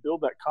he can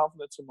build that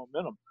confidence and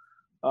momentum.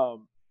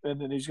 And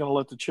then he's going to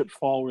let the chips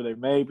fall where they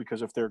may,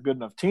 because if they're a good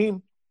enough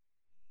team,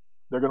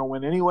 they're going to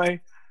win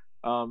anyway.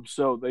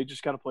 So they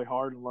just got to play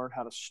hard and learn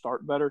how to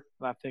start better.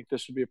 And I think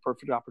this would be a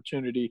perfect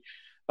opportunity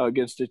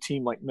against a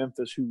team like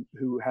Memphis,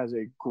 who has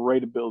a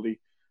great ability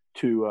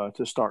to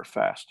start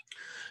fast.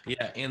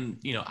 Yeah, and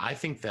I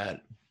think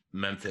that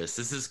Memphis,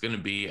 this is going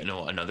to be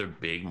another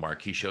big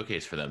marquee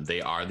showcase for them.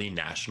 They are the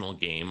national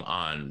game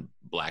on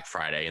Black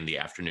Friday in the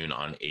afternoon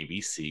on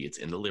ABC. It's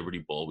in the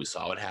Liberty Bowl. We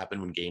saw what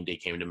happened when game day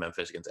came to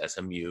Memphis against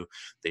SMU.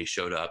 They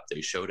showed up,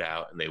 they showed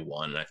out, and they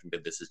won. And I think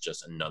that this is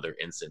just another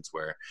instance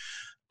where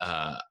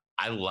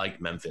I like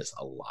Memphis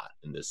a lot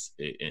in this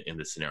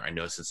scenario. I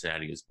know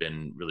Cincinnati has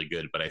been really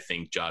good, but I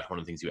think, Josh, one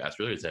of the things you asked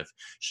earlier is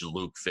should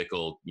Luke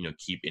Fickell,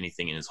 keep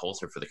anything in his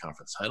holster for the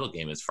conference title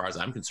game? As far as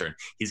I'm concerned,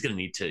 he's going to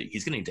need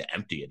to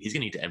empty it. He's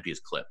going to need to empty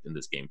his clip in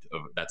this game.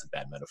 That's a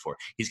bad metaphor.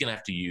 He's going to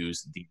have to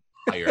use the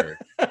entire.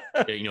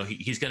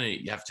 He's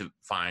going to have to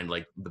find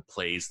like the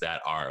plays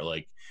that are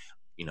like,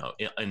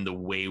 in the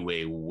way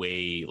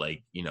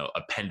like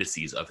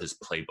appendices of his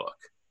playbook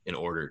in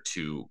order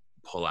to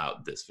pull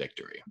out this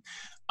victory.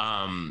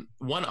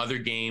 One other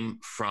game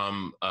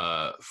from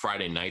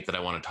Friday night that I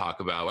want to talk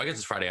about, I guess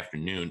it's Friday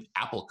afternoon,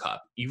 Apple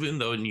Cup. Even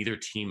though neither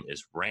team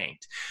is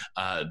ranked,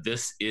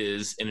 this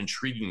is an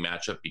intriguing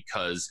matchup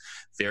because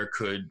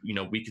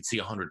we could see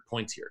 100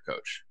 points here,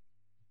 Coach.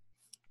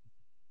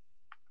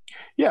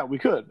 Yeah, we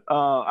could.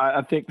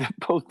 I think that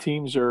both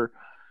teams are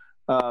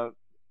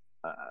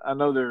I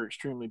know they're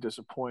extremely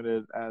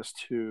disappointed as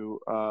to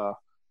the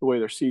way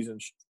their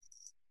season's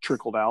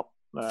trickled out.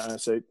 I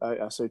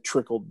say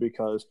trickled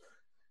because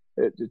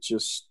it's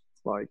just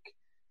like,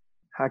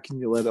 how can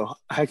you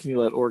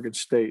let Oregon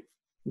State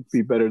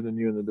be better than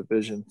you in the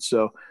division?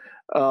 So,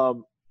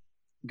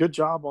 good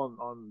job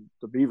on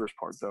the Beavers'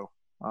 part, though.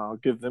 I'll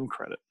give them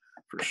credit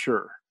for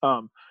sure.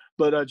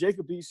 But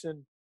Jacob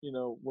Eason,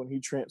 when he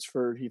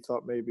transferred, he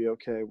thought maybe,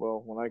 okay,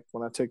 well, when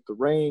I take the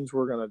reins,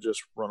 we're gonna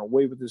just run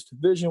away with this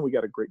division. We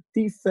got a great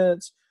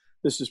defense.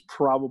 This is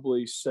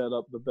probably set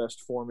up the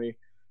best for me.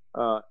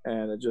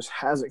 And it just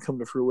hasn't come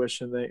to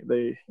fruition.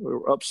 They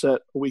were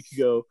upset a week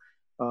ago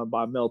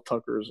by Mel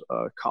Tucker's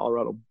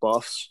Colorado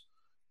Buffs,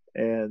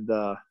 and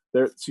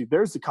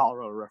there's the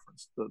Colorado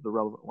reference, the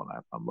relevant one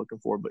I'm looking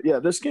for. But yeah,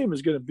 this game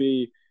is going to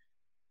be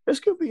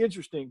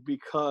interesting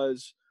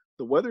because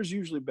the weather's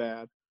usually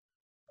bad,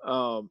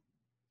 and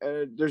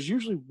there's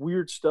usually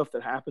weird stuff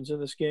that happens in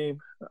this game,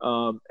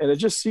 and it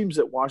just seems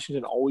that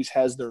Washington always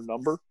has their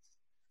number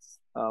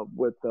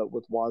with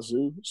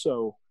Wazoo.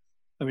 So,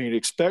 I mean,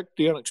 expect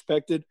the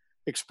unexpected,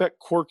 expect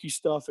quirky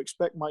stuff,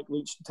 expect Mike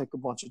Leach to take a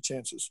bunch of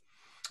chances.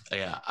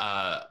 Yeah.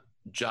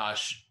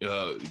 Josh,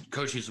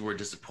 Coach used the word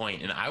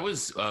disappoint. And I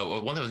was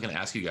one thing I was going to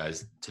ask you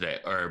guys today,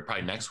 or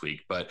probably next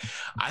week, but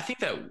I think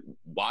that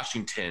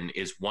Washington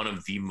is one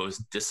of the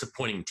most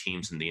disappointing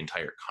teams in the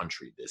entire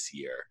country this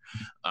year.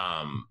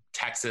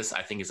 Texas,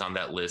 I think, is on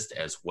that list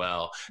as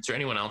well. Is there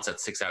anyone else that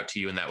sticks out to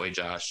you in that way,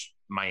 Josh?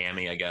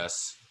 Miami, I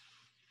guess.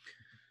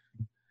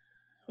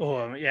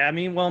 Oh, yeah. I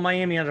mean,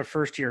 Miami had a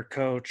first-year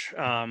coach.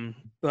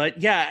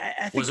 But, yeah,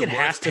 I think it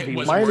has to be.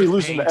 Miami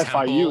losing to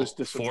FIU is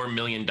 $4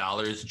 million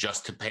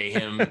just to pay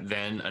him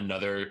then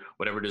another,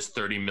 whatever it is,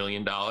 $30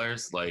 million?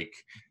 Like,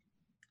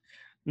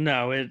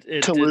 no,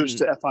 it to lose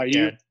to FIU.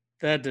 Yeah,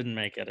 that didn't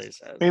make any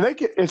sense. I mean,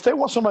 if they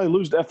want somebody to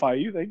lose to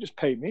FIU, they just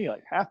pay me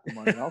like half the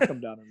money. And I'll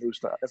come down and lose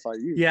to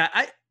FIU. Yeah,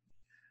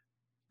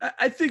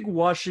 I think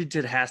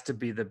Washington has to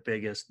be the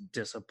biggest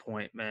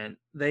disappointment.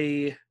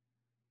 They –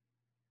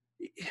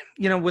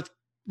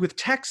 with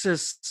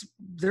Texas,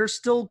 they're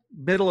still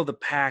middle of the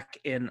pack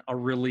in a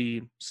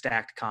really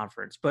stacked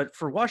conference. But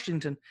for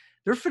Washington,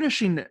 they're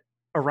finishing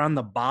around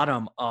the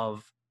bottom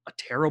of a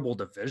terrible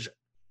division.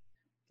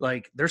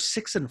 Like, they're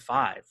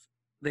 6-5.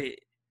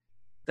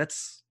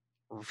 That's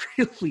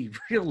really,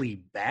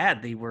 really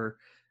bad. They were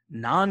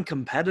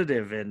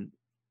non-competitive in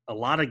a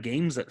lot of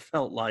games, it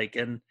felt like.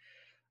 And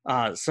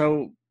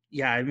so,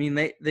 yeah, I mean,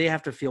 they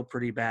have to feel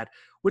pretty bad.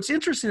 What's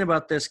interesting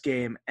about this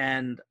game,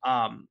 and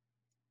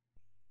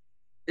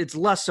it's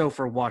less so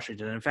for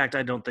Washington. In fact,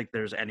 I don't think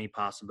there's any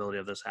possibility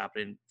of this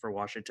happening for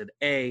Washington.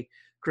 A,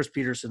 Chris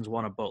Peterson's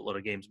won a boatload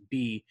of games.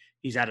 B,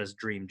 he's at his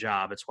dream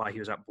job. It's why he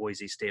was at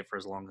Boise State for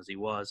as long as he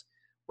was,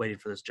 waiting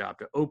for this job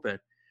to open.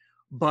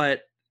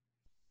 But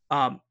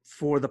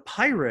for the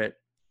Pirate,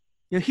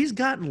 he's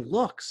gotten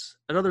looks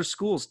at other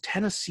schools.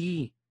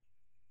 Tennessee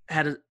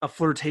had a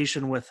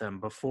flirtation with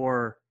him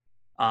before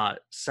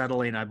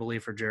settling, I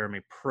believe, for Jeremy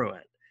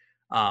Pruitt.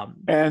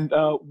 And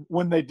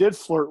when they did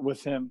flirt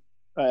with him,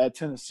 at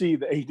Tennessee,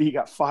 the AD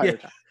got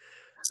fired.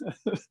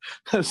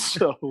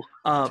 So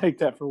take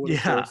that for what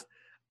it's worth.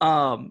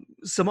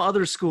 Some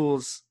other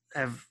schools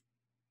have,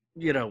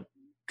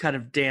 kind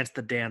of danced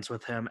the dance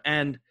with him,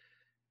 and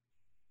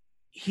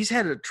he's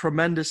had a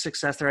tremendous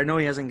success there. I know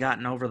he hasn't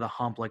gotten over the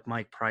hump like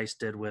Mike Price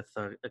did with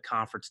a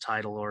conference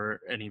title or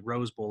any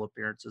Rose Bowl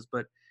appearances,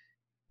 but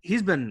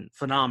he's been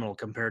phenomenal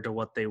compared to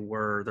what they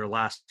were their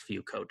last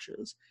few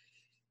coaches.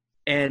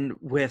 And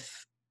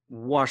with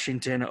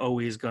Washington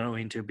always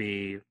going to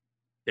be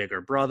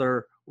bigger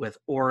brother, with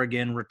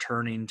Oregon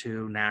returning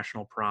to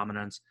national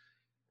prominence,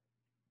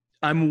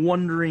 I'm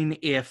wondering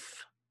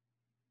if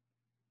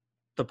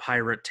the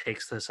Pirate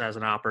takes this as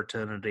an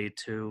opportunity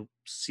to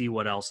see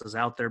what else is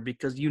out there,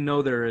 because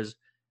there is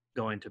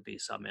going to be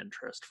some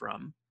interest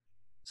from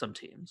some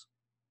teams.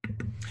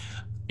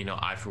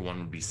 I, for one,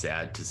 would be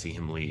sad to see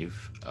him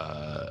leave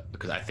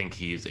because I think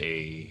he's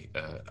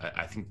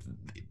I think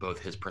both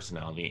his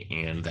personality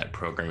and that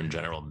program in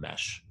general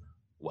mesh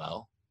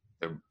well.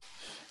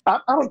 I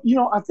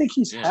think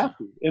he's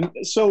happy. And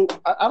so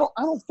I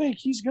don't think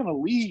he's going to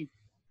leave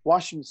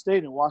Washington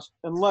State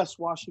unless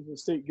Washington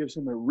State gives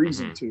him a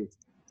reason to,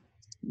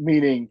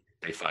 meaning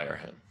they fire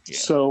him. Yeah.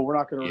 So we're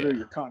not going to renew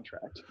your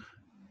contract.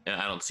 And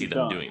I don't see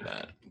them doing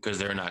that because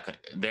they're not going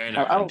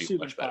to do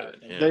much better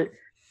than him.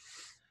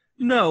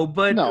 No,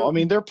 I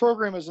mean, their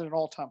program is at an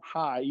all-time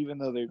high, even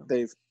though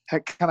they've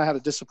kind of had a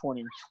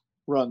disappointing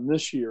run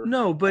this year.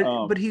 No,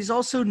 but he's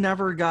also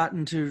never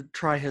gotten to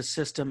try his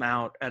system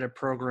out at a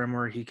program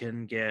where he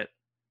can get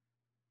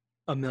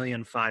 1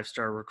 million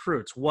 5-star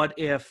recruits. What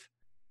if,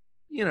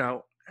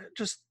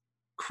 just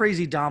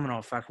crazy domino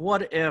effect.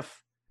 What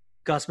if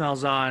Gus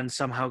Malzahn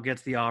somehow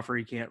gets the offer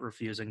he can't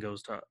refuse and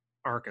goes to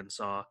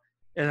Arkansas,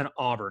 and then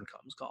Auburn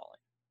comes calling?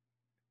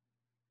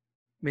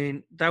 I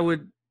mean, that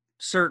would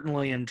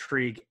certainly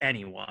intrigue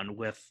anyone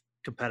with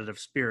competitive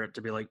spirit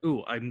to be like,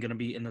 ooh, I'm going to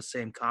be in the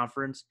same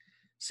conference,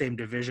 same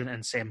division,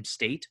 and same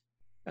state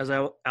as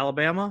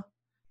Alabama.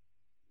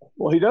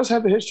 Well, he does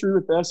have the history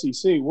with the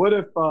SEC. What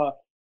if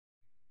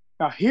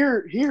now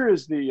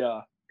here's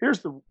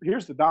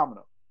the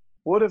domino.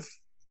 What if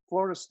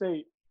Florida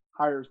State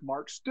hires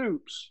Mark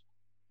Stoops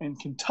and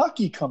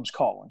Kentucky comes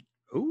calling?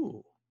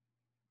 Ooh.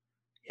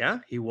 Yeah,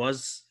 he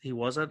was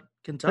at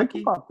Kentucky.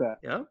 Think about that.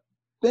 Yeah.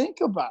 Think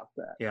about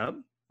that. Yeah.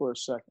 For a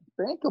second.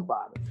 Think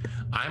about it.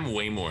 I'm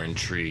way more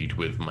intrigued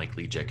with Mike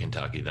Leach at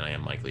Kentucky than I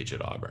am Mike Leach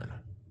at Auburn.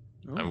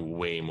 Oh. I'm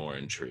way more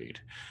intrigued.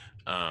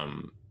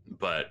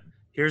 But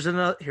here's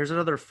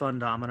another fun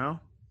domino.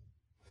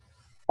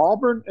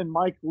 Auburn and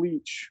Mike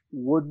Leach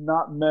would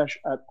not mesh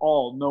at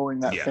all, knowing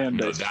that fan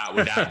base.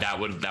 No, that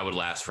would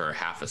last for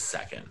half a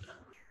second.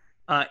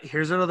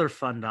 Here's another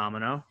fun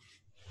domino.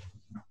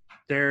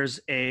 There's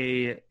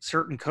a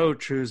certain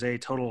coach who's a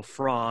total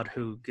fraud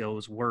who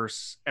goes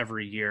worse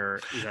every year.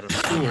 He's out of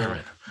school.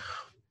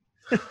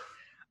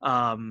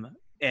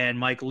 And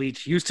Mike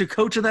Leach used to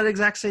coach in that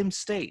exact same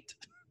state.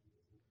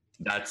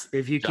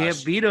 If you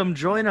can't beat him,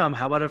 join him.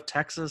 How about if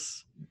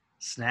Texas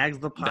snags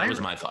the Pirates? That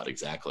was my thought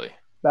exactly.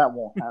 That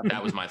won't happen.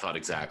 That was my thought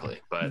exactly.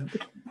 But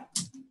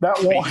that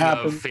won't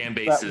happen. Of fan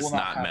bases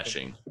not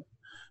meshing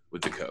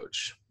with the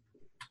coach.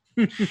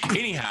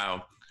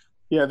 Anyhow.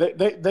 Yeah,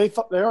 they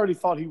already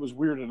thought he was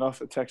weird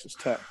enough at Texas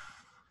Tech.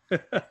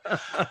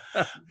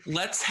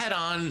 Let's head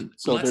on,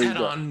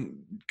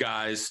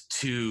 guys,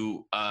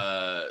 to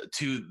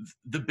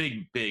the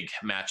big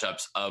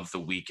matchups of the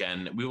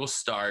weekend. We will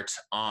start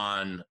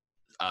on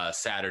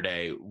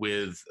Saturday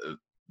with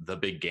the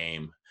big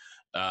game,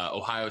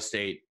 Ohio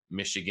State,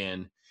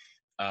 Michigan,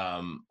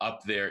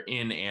 up there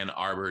in Ann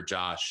Arbor.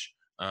 Josh,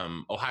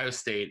 Ohio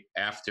State,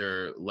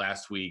 after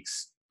last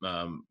week's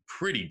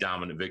pretty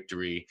dominant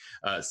victory,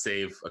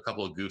 save a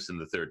couple of goofs in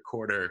the third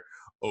quarter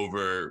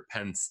over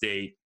Penn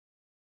State.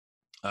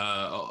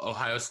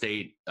 Ohio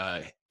State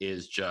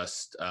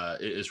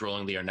is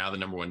rolling. They are now the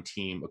number one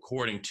team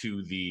according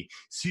to the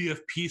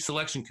CFP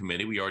selection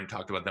committee. We already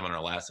talked about them on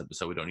our last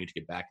episode. We don't need to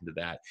get back into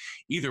that.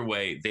 Either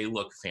way, they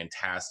look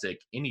fantastic.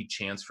 Any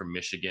chance for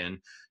Michigan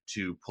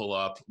to pull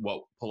off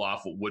what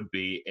would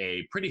be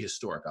a pretty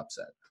historic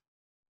upset?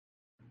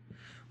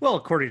 Well,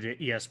 according to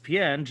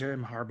ESPN,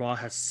 Jim Harbaugh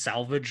has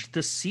salvaged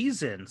the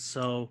season.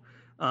 So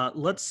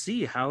let's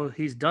see how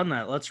he's done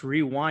that. Let's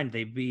rewind.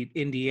 They beat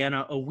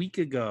Indiana a week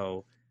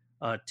ago,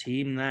 a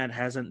team that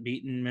hasn't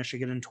beaten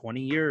Michigan in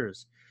 20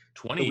 years.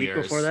 20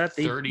 years? Before that,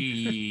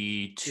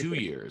 32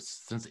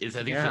 years. I think it's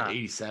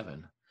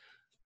 87.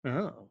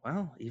 Oh,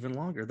 well, even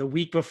longer. The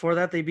week before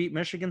that, they beat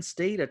Michigan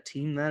State, a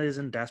team that is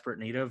in desperate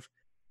need of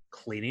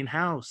cleaning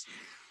house.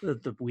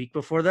 The week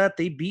before that,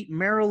 they beat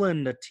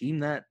Maryland, a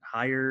team that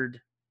hired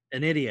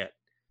an idiot.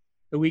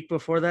 The week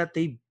before that,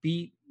 they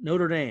beat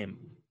Notre Dame.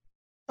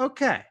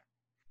 Okay,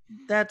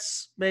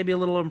 that's maybe a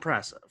little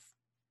impressive.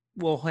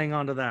 We'll hang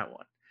on to that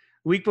one.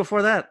 The week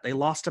before that, they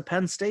lost to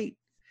Penn State.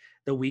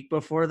 The week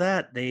before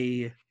that,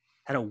 they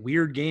had a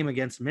weird game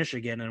against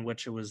Michigan in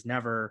which it was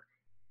never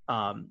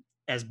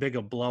as big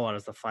a blowout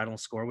as the final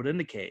score would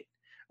indicate.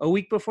 A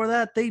week before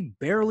that, they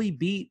barely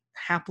beat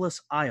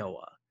hapless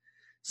Iowa.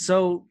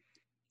 So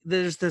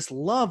there's this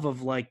love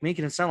of like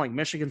making it sound like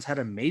Michigan's had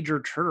a major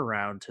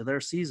turnaround to their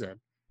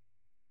season.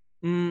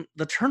 The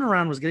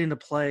turnaround was getting to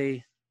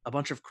play a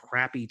bunch of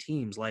crappy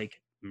teams like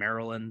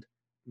Maryland,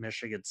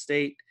 Michigan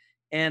State,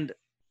 and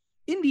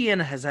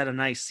Indiana has had a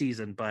nice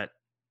season, but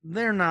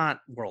they're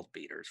not world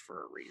beaters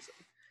for a reason.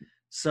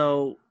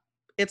 So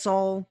it's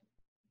all,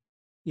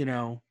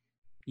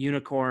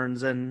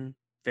 unicorns and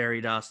fairy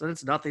dust, and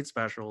it's nothing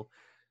special.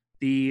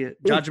 The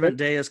judgment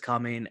day is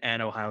coming,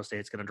 and Ohio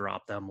State's going to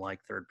drop them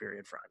like third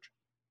period French.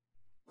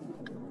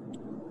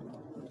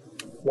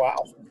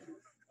 Wow.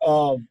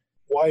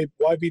 Why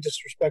be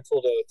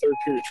disrespectful to third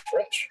period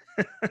French?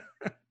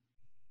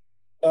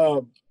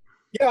 I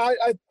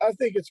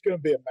think it's going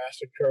to be a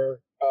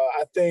massacre.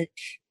 I think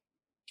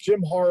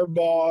Jim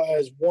Harbaugh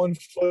has one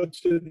foot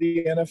to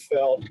the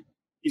NFL.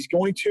 He's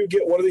going to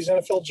get one of these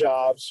NFL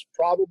jobs.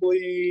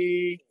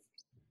 Probably.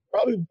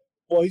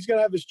 Well, he's going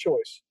to have his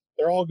choice.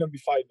 They're all going to be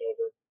fighting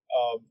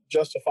over him,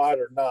 justified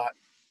or not.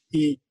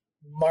 He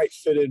might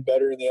fit in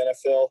better in the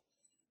NFL.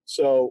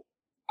 So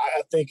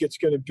I think it's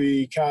going to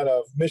be kind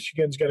of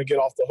Michigan's going to get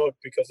off the hook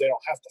because they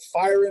don't have to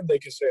fire him. They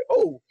can say,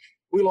 "Oh,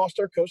 we lost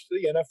our coach to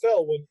the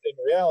NFL," when in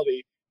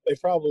reality they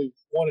probably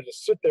wanted to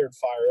sit there and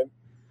fire him.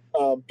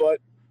 But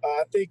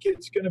I think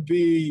it's going to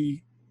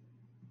be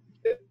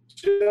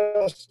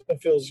Justin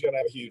Fields is going to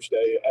have a huge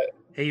day.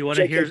 Hey, you want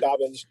to hear?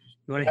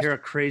 You want to hear a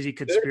crazy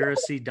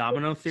conspiracy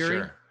domino theory?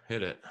 Sure,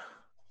 hit it.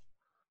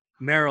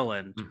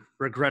 Maryland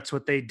regrets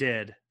what they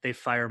did. They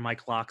fire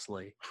Mike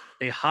Locksley.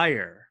 They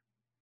hire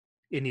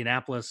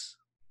Indianapolis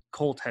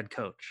Colt head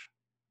coach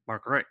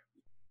Mark Richt,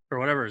 or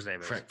whatever his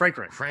name is. Frank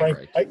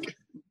Reich.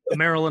 A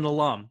Maryland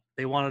alum.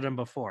 They wanted him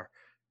before.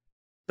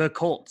 The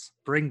Colts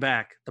bring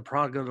back the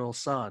prodigal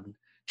son,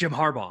 Jim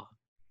Harbaugh.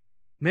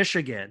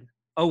 Michigan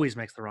always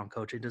makes the wrong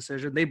coaching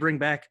decision. They bring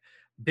back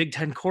Big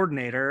Ten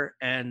coordinator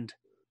and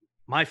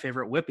my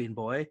favorite whipping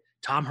boy,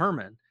 Tom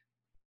Herman.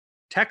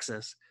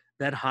 Texas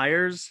then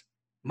hires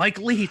Mike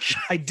Leach.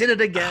 I did it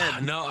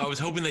again. No, I was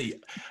hoping that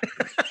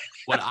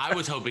what I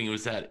was hoping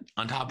was that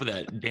on top of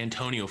that,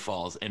 D'Antonio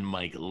falls and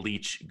Mike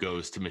Leach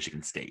goes to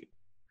Michigan State.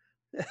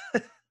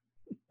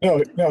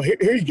 No,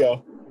 here you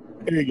go.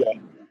 Here you go.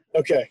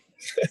 Okay.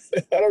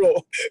 I don't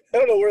know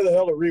where the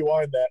hell to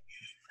rewind that.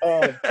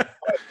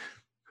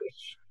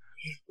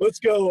 Let's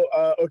go.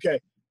 Okay.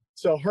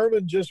 So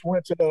Herman just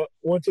went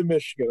to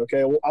Michigan.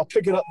 Okay. Well, I'll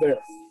pick it up there.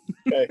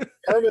 Okay.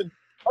 Herman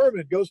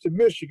goes to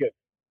Michigan.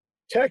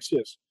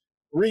 Texas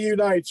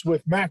reunites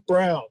with Mac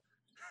Brown,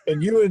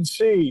 and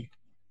UNC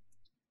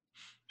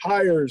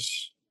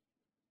hires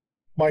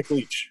Mike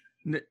Leach.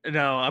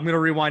 No, I'm going to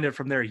rewind it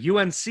from there.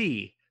 UNC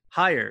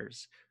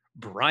hires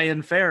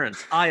Brian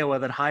Ferentz. Iowa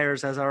then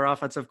hires as our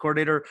offensive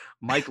coordinator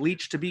Mike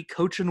Leach to be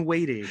coach in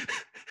waiting.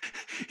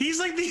 He's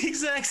like the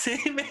exact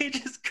same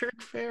age as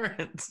Kirk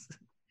Ferentz.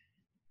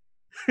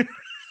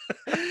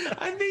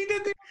 I think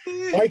that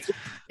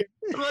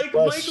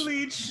Mike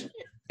Leach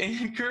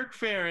and Kirk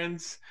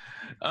Ferentz.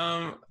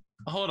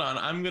 Hold on,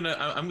 I'm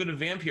gonna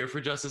vamp here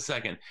for just a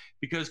second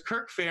because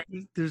Kirk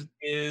Ferentz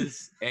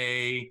is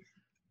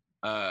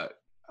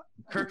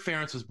Kirk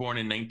Ferentz was born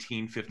in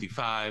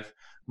 1955.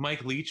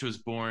 Mike Leach was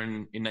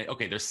born in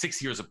they're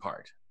 6 years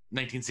apart,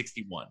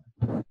 1961.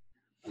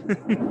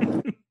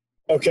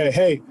 Okay,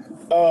 hey,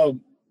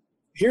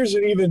 here's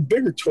an even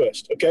bigger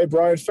twist. Okay,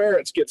 Brian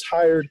Ferentz gets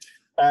hired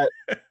at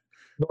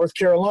North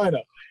Carolina.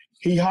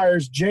 He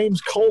hires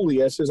James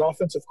Coley as his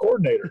offensive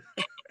coordinator.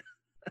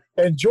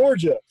 And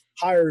Georgia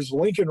hires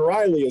Lincoln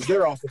Riley as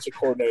their offensive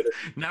coordinator.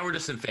 Now we're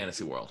just in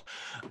fantasy world.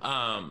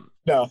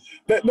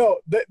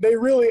 They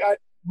really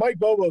Mike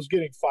Bobo's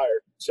getting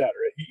fired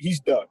Saturday. He's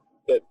done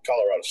at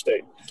Colorado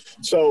State.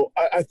 So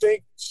I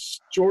think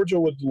Georgia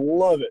would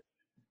love it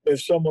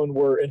if someone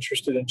were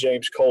interested in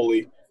James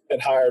Coley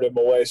and hired him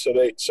away so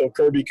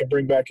Kirby can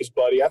bring back his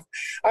buddy.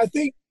 I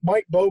think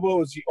Mike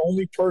Bobo is the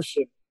only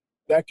person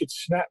that could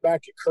snap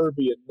back at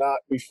Kirby and not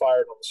be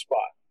fired on the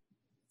spot.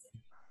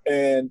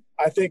 And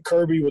I think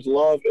Kirby would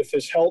love if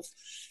his health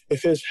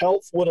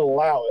would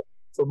allow it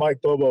for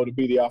Mike Bobo to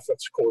be the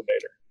offensive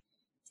coordinator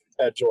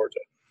at Georgia.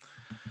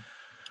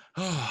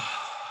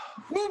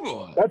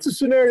 That's a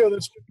scenario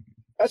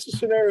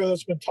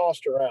that's been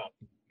tossed around.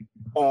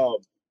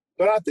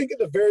 But I think at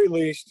the very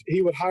least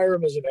he would hire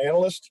him as an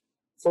analyst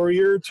for a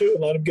year or two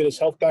and let him get his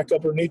health back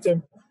up underneath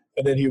him,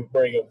 and then he would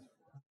bring him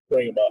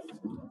up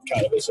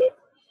kind of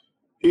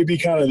he'd be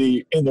kind of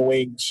the in the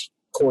wings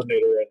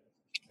coordinator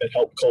and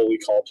help Coley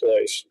call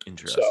plays.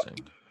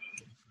 Interesting.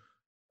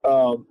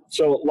 So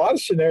a lot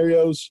of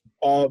scenarios.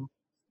 I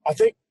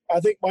think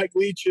Mike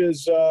Leach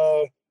is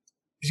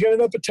he's going to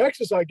end up at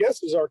Texas, I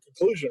guess, is our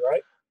conclusion,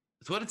 right?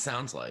 That's what it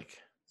sounds like.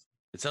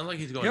 It sounds like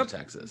he's going to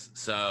Texas.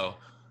 So,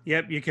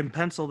 yep, you can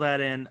pencil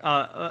that in.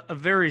 A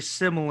very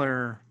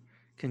similar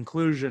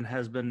conclusion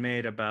has been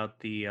made about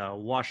the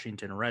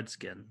Washington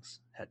Redskins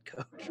head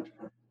coach.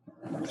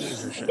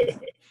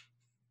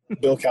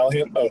 Bill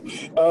Callahan.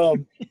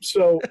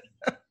 So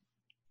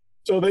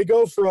they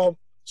go from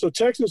 – so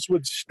Texas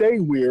would stay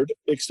weird,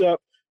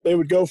 except they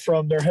would go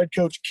from their head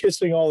coach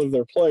kissing all of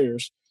their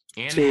players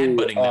And to,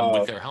 headbutting them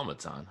with their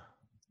helmets on.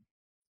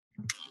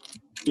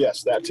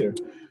 Yes, that too.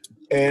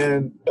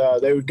 And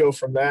they would go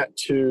from that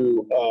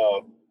to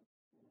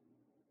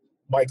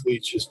Mike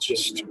Leach's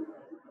just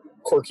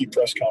quirky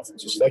press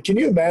conferences. Like, can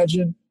you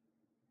imagine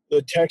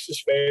the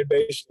Texas fan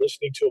base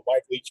listening to a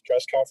Mike Leach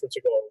press conference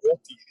and going, "What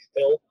the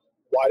hell?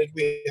 Why did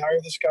we hire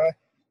this guy?"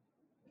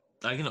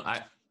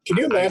 Can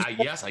you imagine?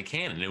 Yes, I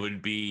can, and it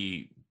would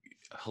be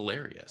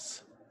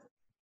hilarious.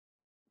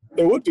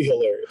 It would be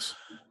hilarious.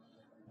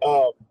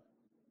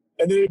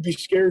 And then it'd be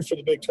scary for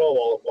the Big 12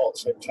 all at the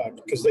same time,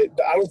 because I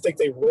don't think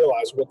they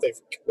realize what they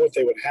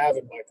would have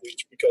in Mike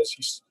Leach, because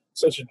he's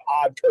such an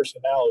odd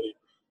personality,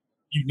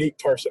 unique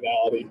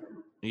personality.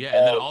 Yeah,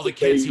 and then all the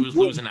kids he was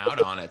losing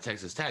out on at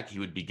Texas Tech, he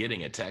would be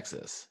getting at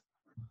Texas,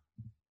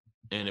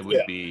 and it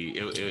would be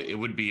it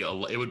would be a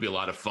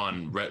lot of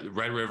fun. Red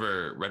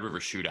River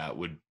shootout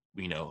would,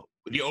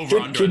 the over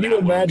under on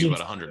that one would be about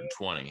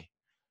 120.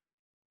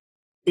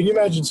 Can you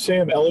imagine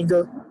Sam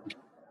Ehlinger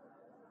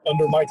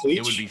under Mike Leach?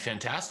 It would be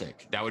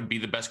fantastic. That would be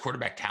the best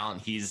quarterback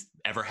talent he's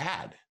ever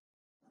had.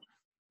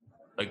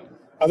 Like,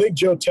 I think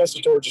Joe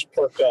Tessitore just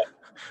perked up.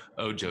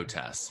 Oh, Joe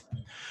Tess.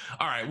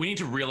 All right, we need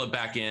to reel it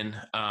back in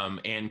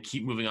and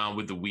keep moving on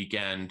with the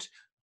weekend.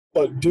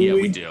 But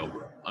we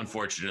do,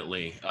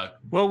 unfortunately.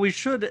 Well, we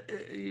should.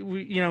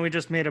 We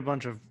just made a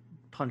bunch of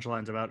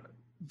punchlines about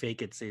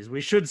vacancies.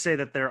 We should say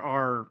that there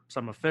are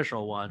some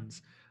official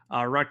ones.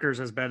 Rutgers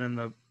has been in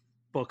the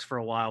books for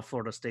a while.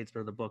 Florida State's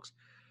been in the books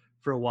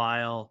for a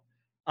while.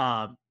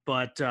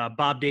 But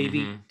Bob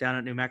Davie down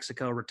at New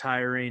Mexico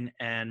retiring,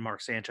 and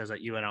Mark Sanchez at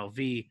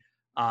UNLV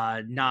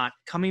not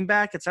coming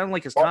back. It sounded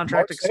like his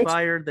contract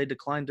expired. They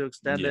declined to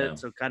extend it.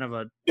 So kind of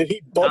a – Did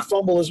he butt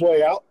fumble his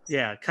way out?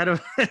 Yeah, kind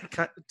of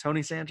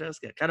Tony Sanchez.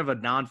 Yeah, kind of a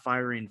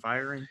non-firing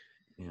firing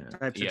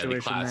type situation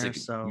the classic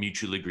there. So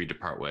mutually agreed to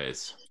part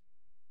ways.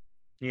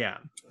 Yeah.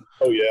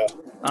 Oh, yeah.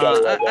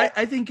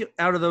 I think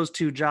out of those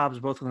two jobs,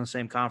 both in the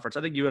same conference,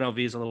 I think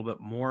UNLV is a little bit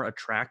more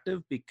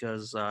attractive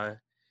because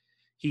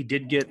he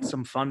did get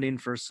some funding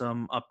for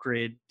some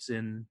upgrades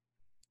in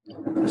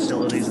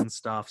facilities and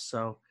stuff.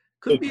 So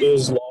it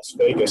is Las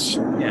Vegas.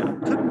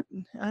 Yeah.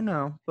 I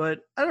know,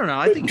 but I don't know.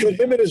 I think could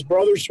him and his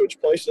brother switch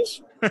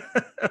places?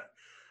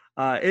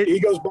 He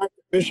goes back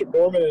to Bishop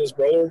Gorman and his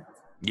brother.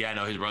 Yeah,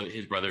 no, his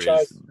brother is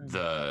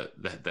the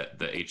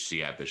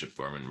HC at Bishop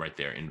Gorman right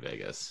there in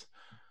Vegas.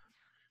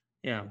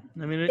 Yeah,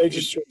 I mean, they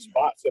just switch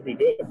spots. That'd be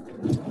good.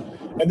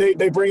 And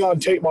they bring on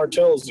Tate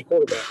Martell as the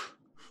quarterback.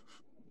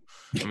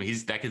 I mean,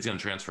 that kid's going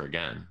to transfer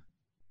again.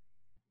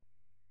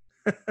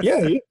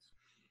 Yeah, he is.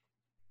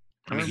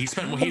 I mean, he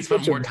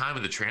spent more time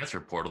in the transfer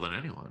portal than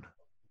anyone.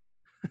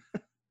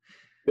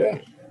 Yeah,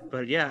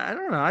 but yeah, I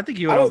don't know. I think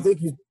I don't think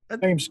he's the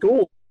same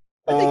school.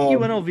 I think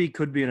UNLV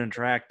could be an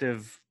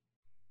attractive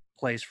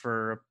place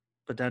for a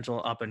potential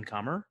up and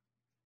comer.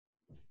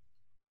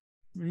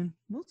 I mean,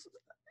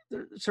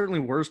 there are certainly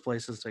worse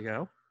places to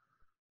go.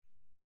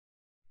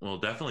 Well,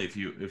 definitely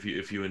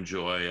if you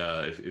enjoy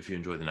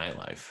the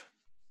nightlife.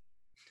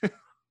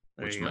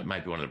 Which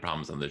might be one of the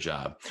problems on the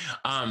job.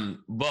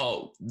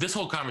 Well, this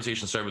whole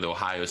conversation started with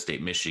Ohio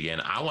State,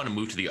 Michigan. I want to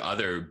move to the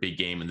other big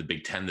game in the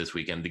Big Ten this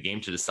weekend, the game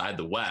to decide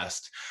the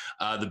West.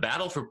 The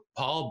battle for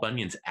Paul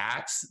Bunyan's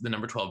axe. The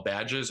number 12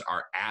 Badgers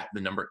are at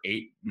the number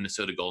 8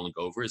 Minnesota Golden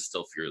Gophers.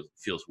 Still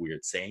feels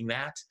weird saying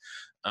that.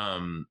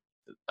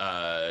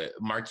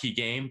 Marquee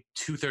game,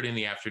 2:30 in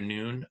the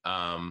afternoon,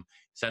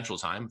 Central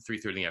Time,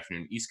 3:30 in the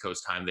afternoon, East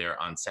Coast time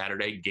there on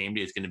Saturday. Game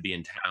day is going to be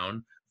in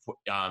town.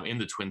 In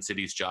the Twin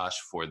Cities, Josh,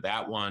 for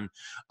that one.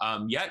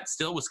 Yet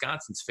still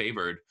Wisconsin's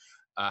favored.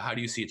 How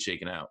do you see it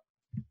shaking out?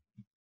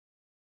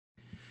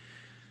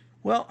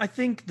 Well, I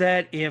think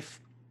that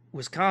if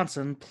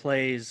Wisconsin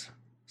plays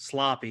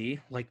sloppy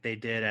like they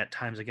did at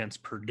times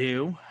against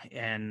Purdue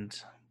and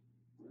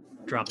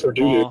drop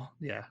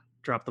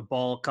the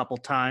ball a couple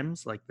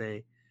times like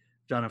they've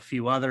done a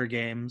few other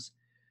games,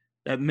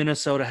 that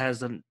Minnesota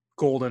has a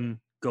golden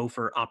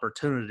Gopher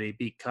opportunity,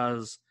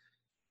 because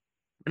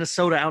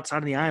Minnesota outside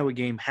of the Iowa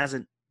game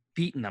hasn't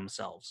beaten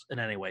themselves in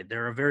any way.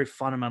 They're a very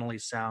fundamentally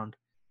sound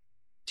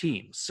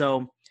team.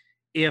 So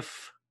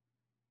if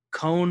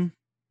Cone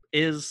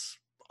is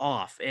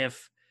off,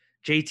 if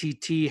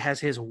JTT has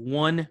his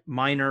one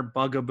minor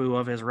bugaboo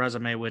of his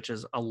resume, which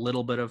is a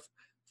little bit of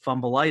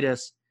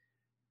fumbleitis,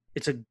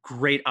 it's a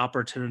great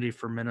opportunity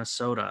for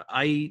Minnesota.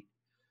 I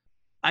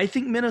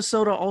think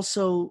Minnesota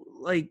also,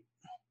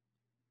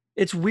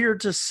 it's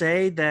weird to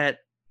say that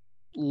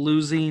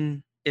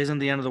losing isn't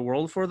the end of the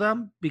world for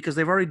them, because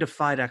they've already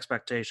defied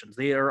expectations.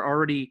 They are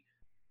already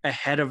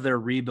ahead of their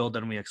rebuild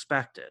than we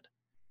expected.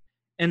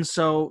 And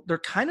so they're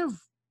kind of,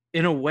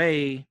 in a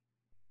way,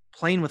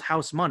 playing with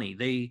house money.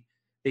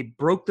 They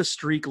broke the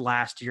streak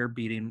last year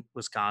beating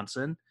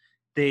Wisconsin.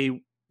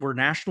 They were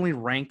nationally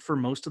ranked for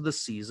most of the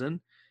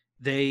season.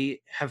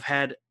 They have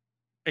had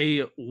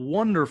a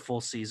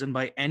wonderful season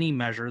by any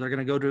measure. They're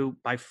going to go to,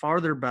 by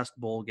far, their best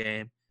bowl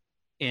game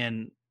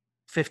in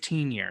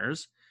 15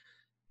 years.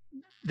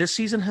 This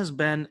season has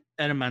been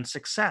an immense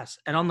success.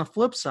 And on the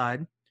flip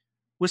side,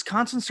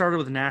 Wisconsin started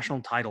with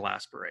national title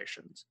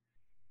aspirations.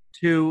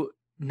 To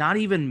not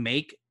even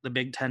make the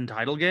Big Ten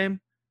title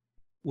game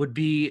would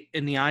be,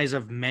 in the eyes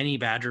of many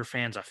Badger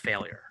fans, a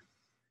failure.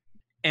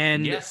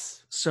 And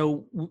yes,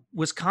 so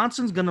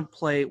Wisconsin's going to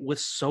play with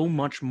so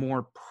much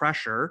more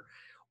pressure.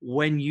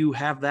 When you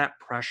have that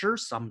pressure,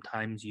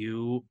 sometimes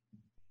you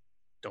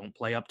don't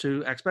play up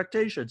to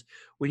expectations.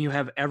 When you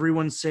have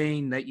everyone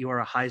saying that you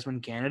are a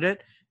Heisman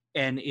candidate,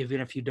 and even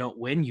if you don't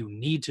win, you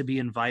need to be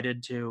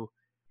invited to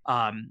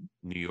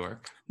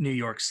New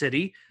York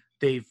City.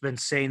 They've been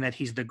saying that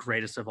he's the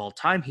greatest of all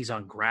time. He's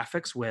on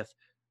graphics with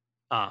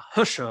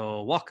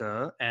Husho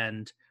Waka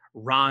and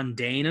Ron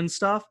Dane and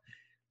stuff.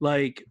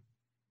 Like,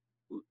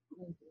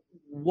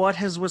 what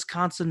has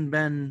Wisconsin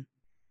been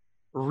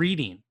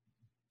reading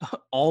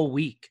all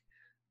week?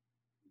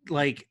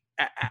 Like,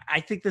 I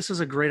think this is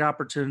a great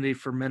opportunity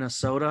for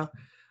Minnesota.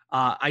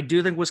 I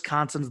do think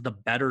Wisconsin's the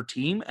better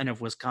team, and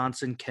if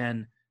Wisconsin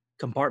can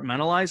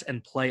compartmentalize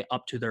and play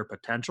up to their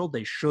potential,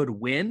 they should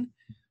win.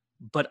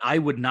 But I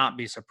would not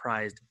be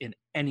surprised in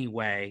any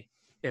way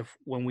if,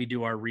 when we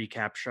do our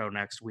recap show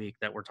next week,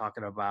 that we're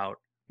talking about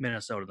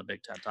Minnesota in the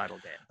Big Ten title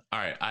game. All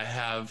right, I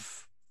have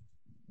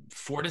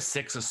 4 to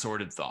 6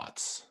 assorted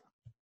thoughts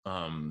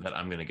that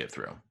I'm going to get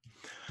through.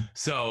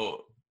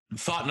 So,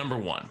 thought number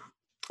 1.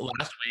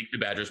 Last week, the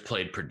Badgers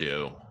played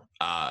Purdue.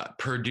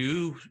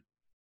 Purdue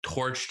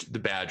torched the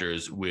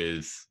Badgers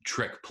with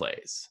trick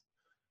plays.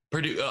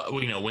 Purdue,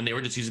 when they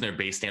were just using their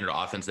base standard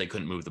offense, they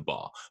couldn't move the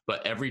ball.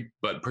 But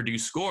Purdue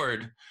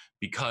scored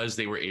because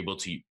they were able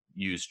to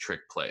use trick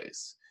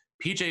plays.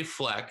 PJ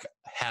Fleck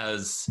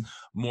has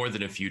more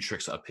than a few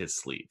tricks up his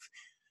sleeve.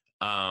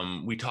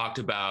 We talked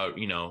about,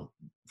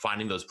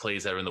 finding those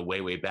plays that are in the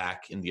way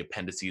back in the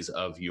appendices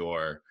of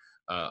your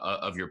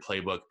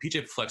playbook.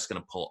 PJ Fleck's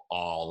going to pull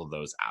all of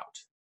those out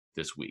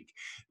this week.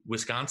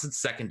 Wisconsin's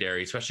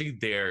secondary, especially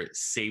their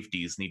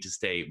safeties, need to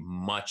stay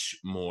much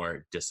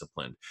more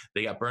disciplined.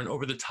 They got burned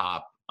over the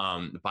top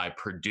by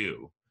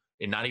Purdue,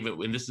 and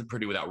this is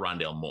Purdue without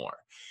Rondale Moore.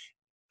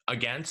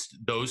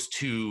 Against those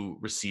two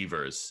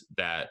receivers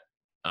that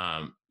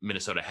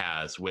Minnesota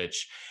has,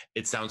 which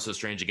it sounds so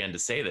strange again to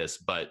say this,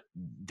 but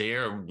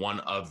they're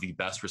one of the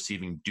best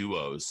receiving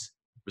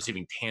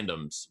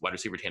tandems, wide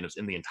receiver tandems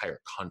in the entire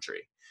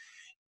country.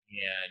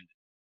 And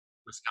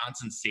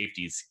Wisconsin's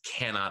safeties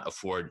cannot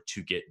afford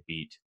to get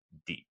beat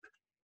deep.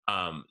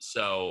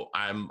 So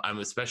I'm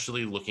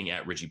especially looking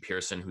at Reggie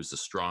Pearson, who's a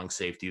strong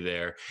safety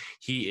there.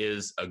 He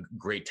is a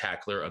great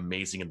tackler,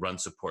 amazing in run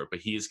support, but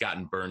he has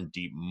gotten burned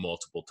deep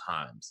multiple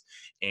times.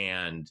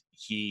 And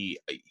he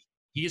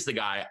is the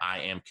guy I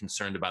am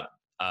concerned about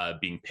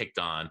being picked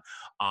on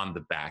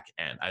the back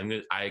end.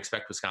 I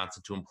expect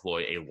Wisconsin to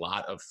employ a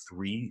lot of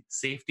 3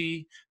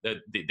 safety. That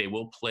they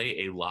will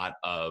play a lot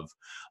of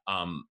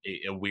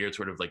a weird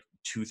sort of like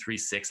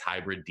 2-3-6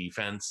 hybrid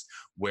defense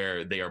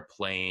where they are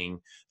playing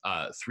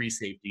 3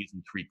 safeties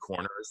and 3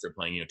 corners. They're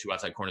playing 2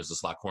 outside corners, a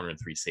slot corner, and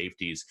 3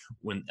 safeties.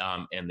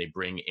 And they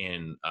bring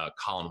in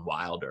Colin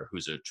Wilder,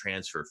 who's a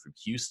transfer from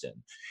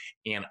Houston,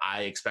 and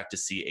I expect to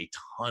see a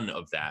ton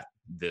of that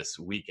this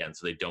weekend,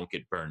 so they don't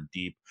get burned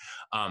deep.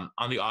 On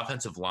the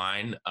offensive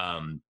line,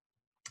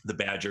 the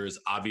Badgers,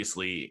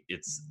 obviously,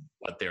 it's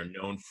what they're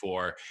known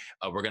for.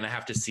 We're going to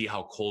have to see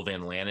how Cole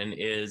Van Lanen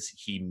is.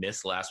 He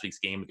missed last week's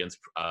game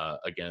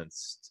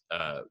against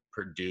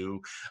Purdue.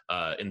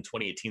 In the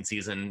 2018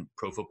 season,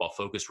 Pro Football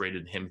Focus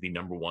rated him the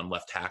number 1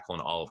 left tackle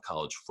in all of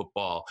college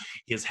football.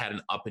 He has had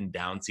an up and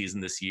down season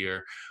this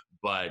year,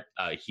 but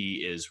he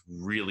is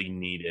really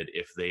needed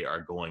if they are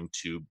going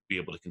to be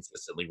able to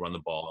consistently run the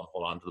ball and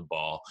hold on to the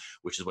ball,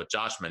 which is what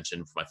Josh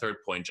mentioned. For my third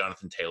point,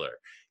 Jonathan Taylor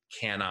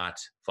cannot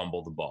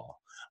fumble the ball.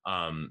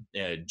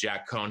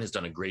 Jack Cohn has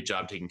done a great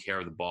job taking care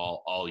of the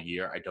ball all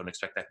year. I don't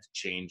expect that to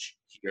change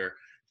here.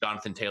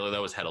 Jonathan Taylor,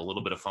 though, has had a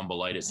little bit of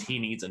fumbleitis. He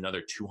needs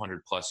another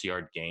 200-plus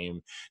yard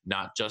game,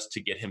 not just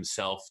to get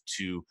himself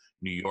to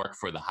New York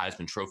for the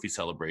Heisman Trophy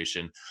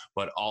celebration,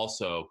 but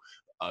also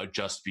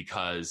just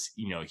because,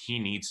 he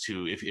needs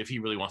to, if he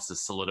really wants to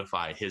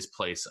solidify his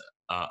place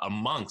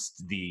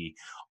amongst the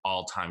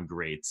all-time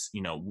greats.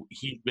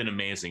 He's been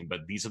amazing, but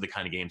these are the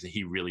kind of games that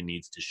he really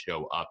needs to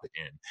show up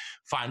in.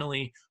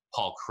 Finally,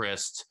 Paul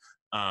Chryst.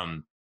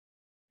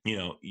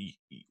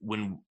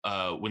 When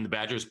the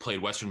Badgers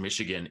played Western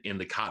Michigan in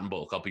the Cotton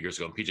Bowl a couple years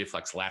ago, in PJ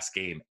Fleck's last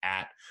game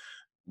at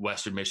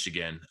Western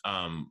Michigan,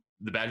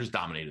 the Badgers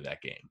dominated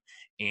that game,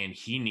 and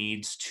he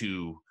needs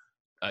to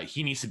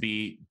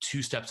be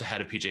 2 steps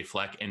ahead of PJ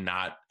Fleck and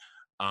not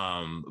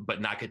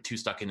get too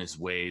stuck in his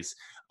ways.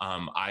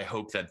 I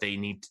hope that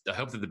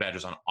the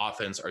Badgers on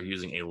offense are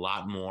using a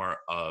lot more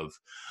of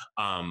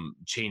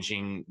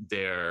changing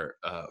their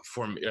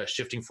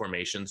shifting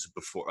formations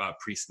before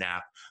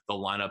pre-snap.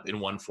 They'll line up in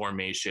one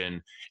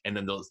formation and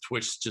then they'll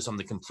switch to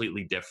something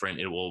completely different.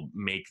 It will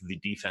make the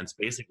defense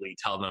basically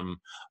tell them,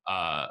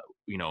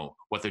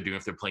 what they're doing,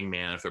 if they're playing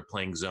man, if they're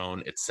playing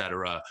zone,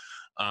 etc.,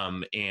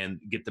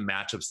 and get the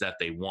matchups that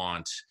they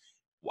want.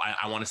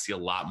 I want to see a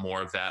lot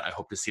more of that. I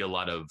hope to see a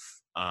lot of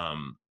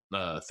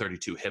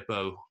 32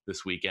 Hippo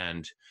this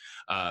weekend.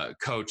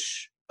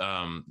 Coach,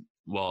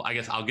 well, I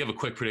guess I'll give a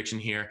quick prediction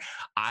here.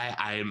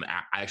 I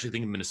actually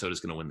think Minnesota's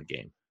going to win the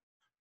game.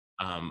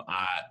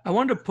 I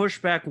wanted to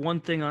push back one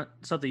thing on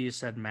something you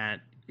said,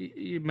 Matt.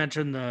 You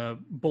mentioned the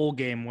bowl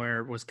game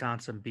where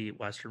Wisconsin beat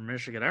Western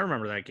Michigan. I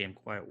remember that game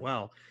quite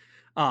well.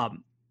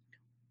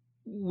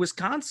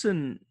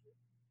 Wisconsin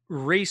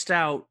raced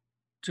out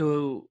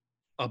to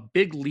a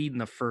big lead in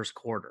the first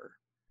quarter.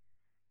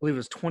 I believe it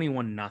was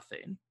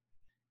 21-0.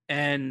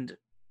 And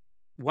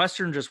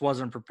Western just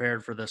wasn't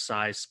prepared for the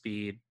size,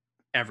 speed,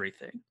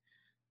 everything.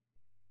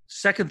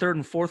 Second, third,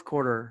 and fourth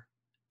quarter,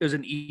 it was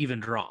an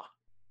even draw.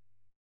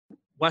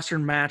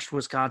 Western matched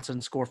Wisconsin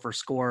score for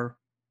score,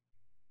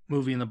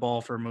 moving the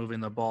ball for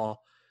moving the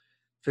ball,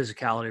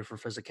 physicality for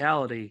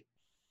physicality.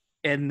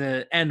 And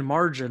the end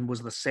margin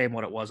was the same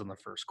what it was in the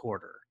first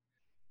quarter.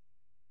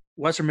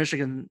 Western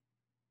Michigan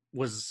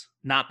was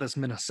not this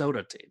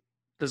Minnesota team.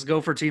 This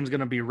Gopher team is going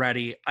to be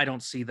ready. I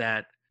don't see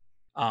that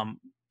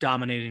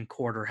dominating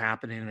quarter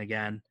happening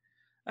again.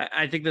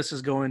 I think this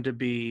is going to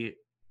be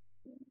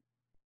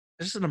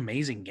just an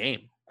amazing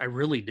game. I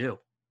really do.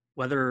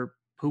 Whether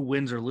who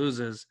wins or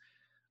loses,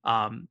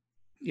 as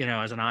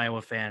an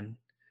Iowa fan,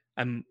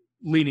 I'm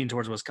leaning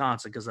towards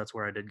Wisconsin because that's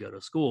where I did go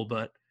to school.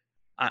 But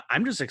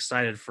I'm just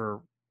excited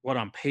for what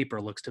on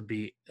paper looks to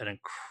be an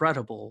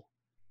incredible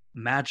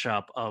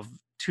matchup of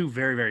two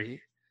very,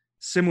 very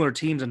similar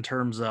teams in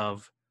terms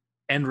of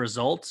end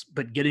results,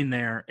 but getting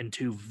there in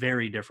two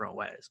very different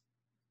ways.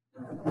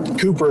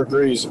 Cooper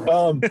agrees.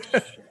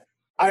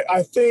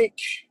 I think,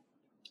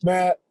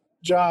 Matt,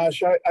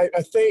 Josh,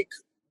 I think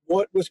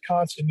what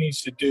Wisconsin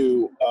needs to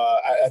do,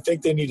 I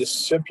think they need to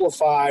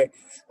simplify.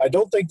 I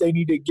don't think they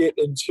need to get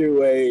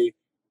into a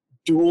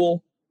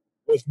duel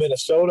with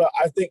Minnesota.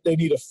 I think they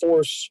need to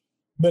force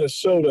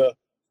Minnesota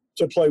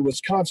to play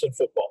Wisconsin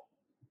football.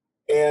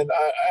 And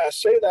I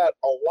say that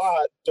a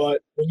lot,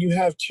 but when you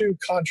have two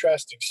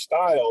contrasting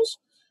styles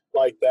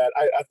like that,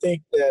 I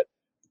think that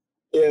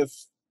if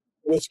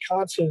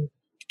Wisconsin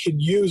can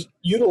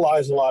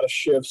utilize a lot of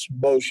shifts,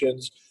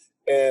 motions,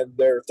 and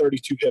their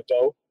 32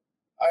 Hippo,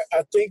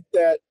 I think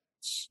that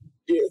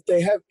if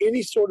they have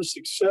any sort of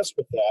success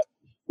with that,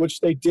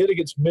 which they did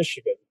against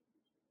Michigan,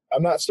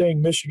 I'm not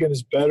saying Michigan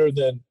is better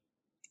than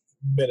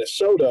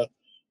Minnesota,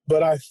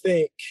 but I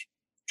think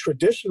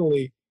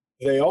traditionally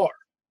they are.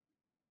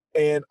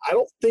 And I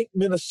don't think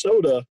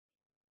Minnesota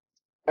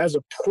as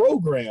a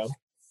program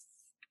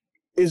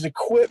is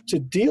equipped to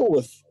deal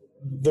with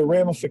the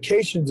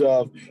ramifications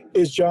of,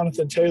 is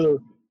Jonathan Taylor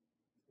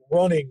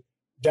running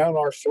down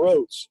our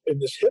throats in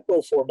this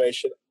Hippo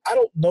formation? I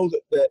don't know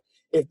that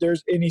if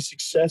there's any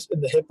success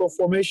in the Hippo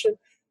formation,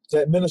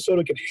 that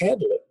Minnesota can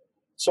handle it.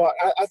 So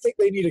I think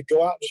they need to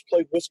go out and just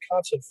play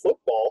Wisconsin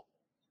football.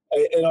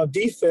 And on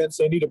defense,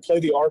 they need to play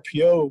the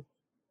RPO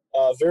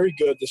very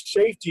good. The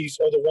safeties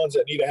are the ones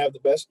that need to have the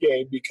best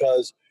game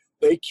because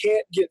they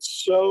can't get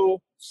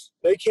so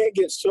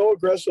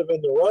aggressive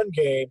in the run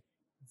game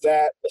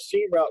that a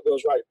seam route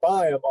goes right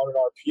by them on an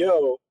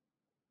RPO,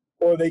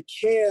 or they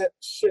can't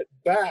sit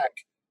back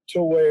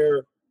to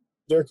where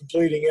they're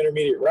completing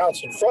intermediate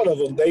routes in front of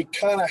them. They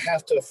kind of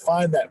have to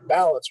find that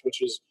balance,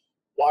 which is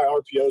why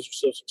RPOs are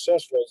so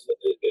successful.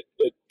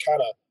 It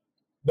kind of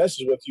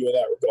messes with you in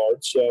that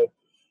regard. So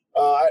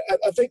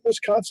I think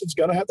Wisconsin's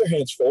going to have their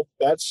hands full.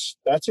 That's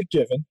a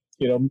given.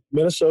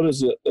 Minnesota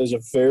is a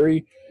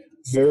very,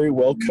 very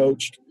well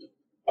coached.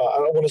 I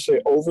don't want to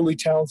say overly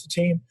talented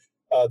team.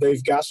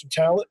 They've got some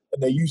talent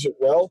and they use it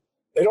well.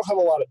 They don't have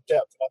a lot of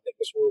depth. And I think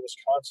that's where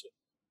Wisconsin,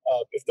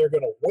 if they're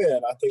going to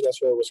win, I think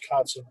that's where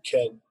Wisconsin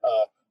can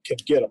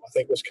get them. I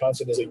think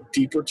Wisconsin is a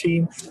deeper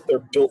team.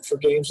 They're built for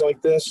games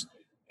like this,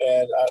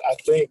 and I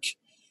think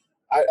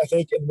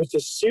and with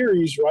this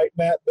series, right,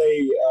 Matt,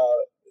 they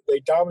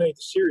dominate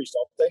the series,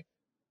 don't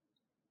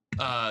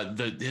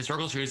they? The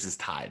historical series is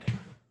tied.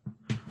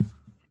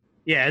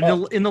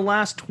 Yeah, in the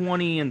last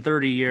 20 and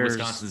 30 years,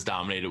 Wisconsin's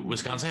dominated.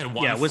 Wisconsin had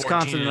won.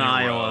 Wisconsin and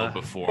Iowa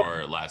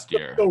before last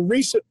year. So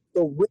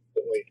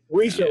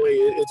recently,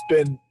 it's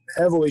been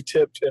heavily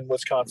tipped in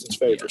Wisconsin's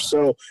favor. Yeah.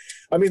 So,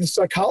 I mean, the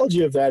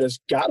psychology of that has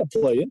got to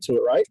play into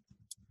it, right?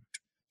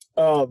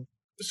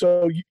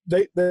 So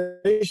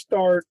they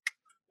start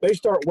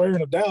wearing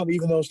them down,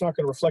 even though it's not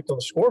going to reflect on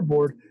the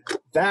scoreboard.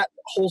 That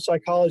whole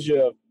psychology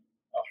of,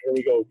 here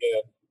we go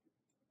again.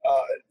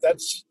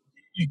 That's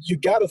you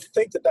got to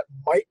think that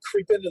might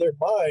creep into their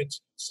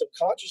minds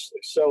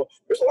subconsciously. So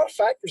there's a lot of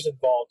factors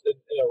involved in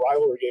a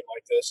rivalry game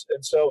like this,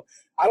 and so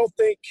I don't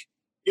think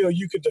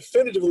you could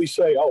definitively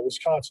say, oh,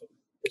 Wisconsin,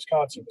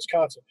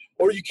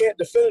 or you can't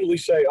definitively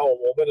say, oh,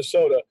 well,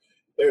 Minnesota,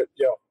 they're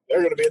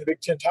going to be in the Big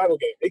Ten title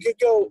game. It could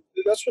go.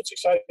 That's what's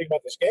exciting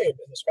about this game and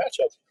this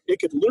matchup. It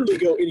could literally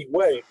go any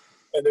way,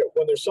 and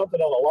when there's something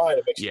on the line,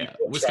 it makes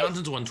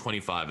Wisconsin's won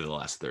 25 of the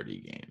last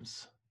 30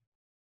 games.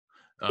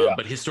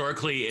 But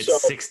historically,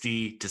 it's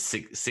 60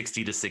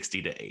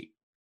 to 8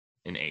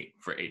 in 8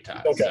 for 8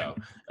 ties. Okay. So,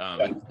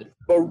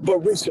 but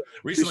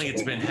recently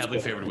it's been heavily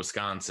favored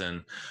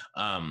Wisconsin.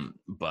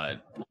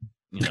 But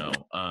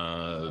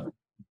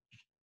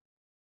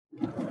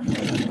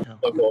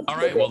All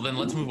right, well then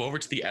let's move over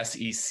to the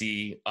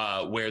SEC,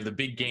 where the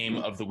big game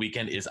of the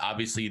weekend is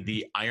obviously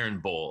the Iron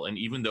Bowl. And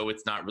even though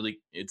it's not going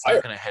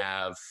to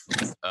have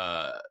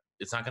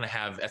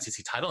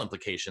SEC title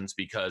implications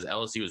because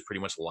LSU has pretty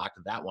much locked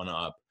that one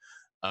up.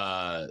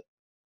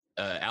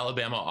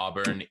 Alabama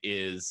Auburn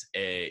is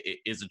a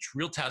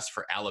real test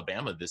for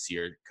Alabama this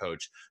year,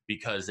 Coach,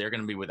 because they're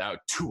going to be without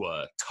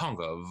Tua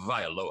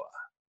Tagovailoa.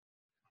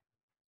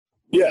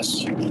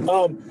 Yes.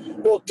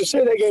 Well, to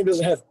say that game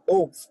doesn't have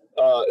oomph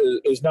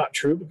is not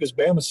true because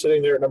Bama's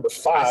sitting there at number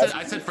 5.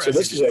 I said for so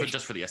SEC,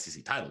 just for the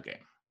SEC title game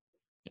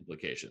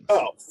implications.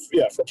 Oh,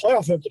 yeah, for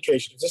playoff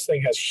implications, this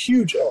thing has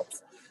huge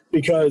oomph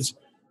because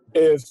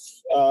if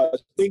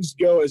things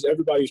go as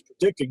everybody's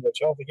predicting, which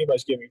I don't think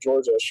anybody's giving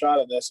Georgia a shot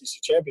in the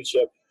SEC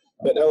championship,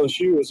 that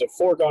LSU is a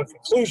foregone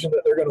conclusion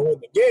that they're going to win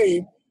the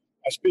game.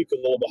 I speak a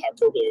little bit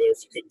hyperbole there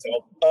if you couldn't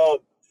tell.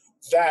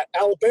 That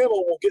Alabama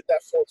will get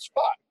that 4th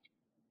spot.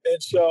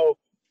 And so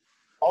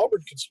Auburn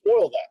can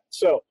spoil that.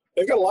 So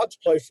they've got a lot to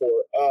play for.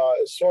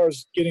 As far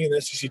as getting an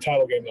SEC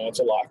title game, now it's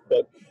a lock.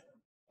 But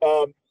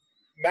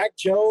Mac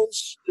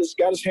Jones has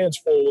got his hands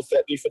full with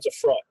that defensive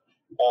front.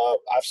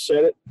 I've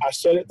said it. I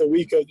said it the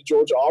week of the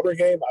Georgia-Auburn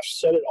game. I've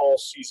said it all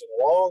season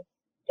long.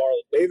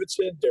 Marlon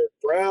Davidson, Derek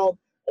Brown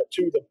are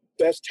 2 of the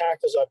best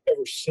tackles I've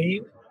ever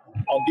seen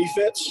on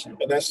defense,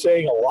 and that's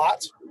saying a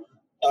lot.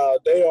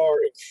 They are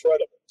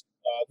incredible.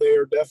 They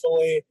are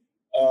definitely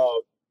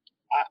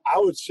I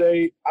would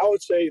say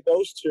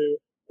those 2.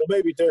 Well,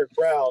 maybe Derek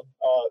Brown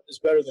is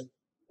better than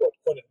what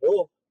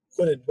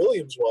Quinnen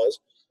Williams was.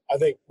 I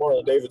think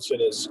Marlon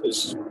Davidson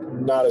is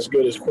not as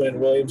good as Quinnen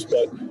Williams,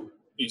 but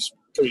he's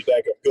pretty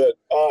daggone good.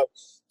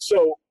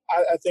 So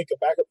I think a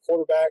backup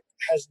quarterback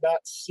has not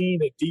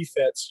seen a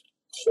defense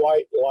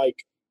quite like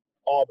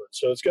Auburn.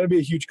 So it's going to be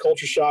a huge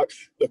culture shock.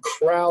 The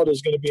crowd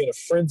is going to be in a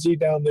frenzy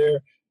down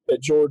there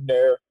at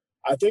Jordan-Hare.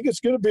 I think it's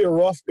going to be a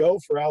rough go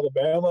for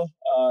Alabama.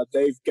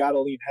 They've got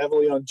to lean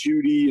heavily on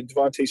Judy and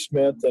Devontae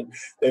Smith, and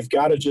they've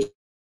got to just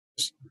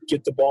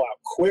get the ball out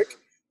quick.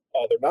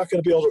 They're not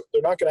going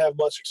to have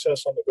much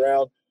success on the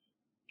ground.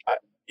 I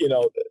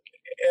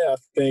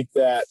think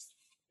that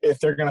if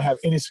they're going to have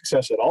any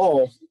success at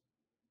all,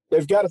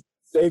 they've got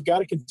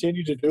to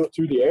continue to do it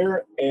through the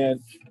air.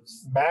 And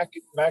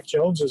Mac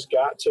Jones has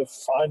got to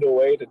find a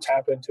way to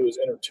tap into his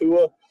inner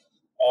Tua,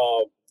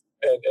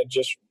 and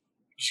just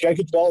got to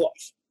get the ball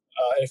off.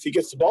 And if he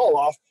gets the ball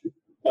off,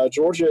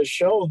 Georgia has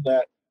shown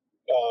that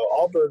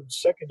Auburn's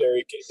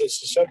secondary is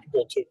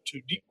susceptible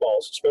to deep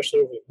balls, especially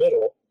over the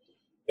middle.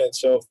 And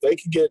so if they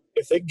can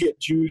get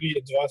Judy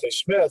and Devontae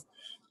Smith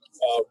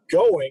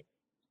going,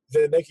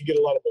 then they can get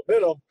a lot of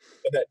momentum,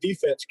 and that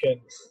defense can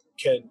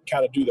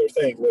kind of do their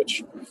thing.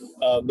 Which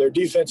their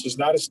defense is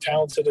not as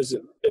talented as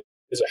it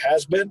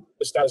has been.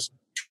 It's not as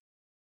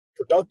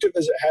productive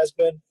as it has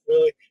been.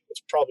 Really,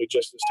 it's probably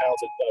just as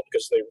talented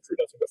because they recruit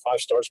nothing but 5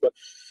 stars, but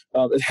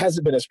it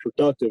hasn't been as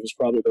productive is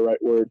probably the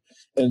right word.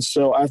 And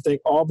so I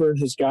think Auburn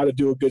has got to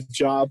do a good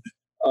job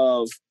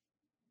of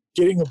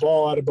getting the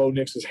ball out of Bo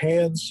Nix's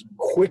hands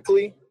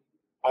quickly.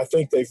 I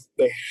think they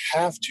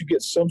have to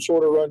get some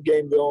sort of run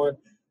game going.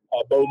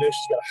 Bo Nix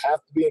is going to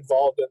have to be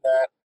involved in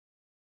that.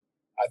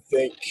 I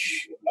think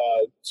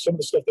some of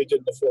the stuff they did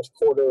in the 4th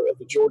quarter of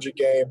the Georgia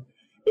game,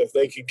 if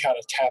they can kind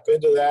of tap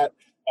into that,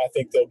 I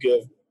think they'll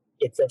give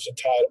the Crimson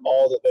Tide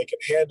all that they can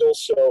handle.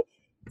 So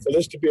for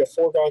this to be a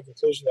foregone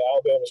conclusion that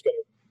Alabama is going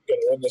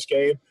to win this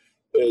game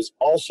is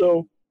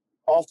also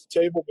off the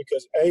table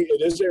because, A,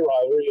 it is a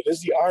rivalry. It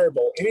is the Iron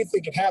Bowl.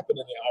 Anything can happen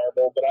in the Iron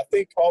Bowl, but I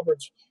think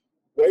Auburn's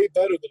way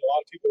better than a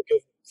lot of people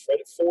give them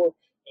credit for,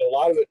 and a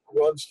lot of it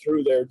runs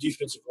through their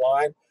defensive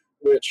line,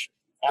 which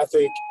I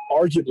think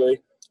arguably,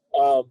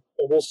 and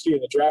we'll see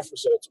in the draft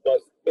results, but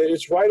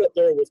it's right up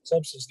there with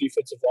Clemson's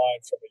defensive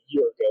line from a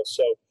year ago.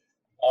 So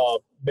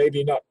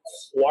maybe not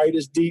quite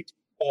as deep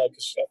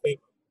because I think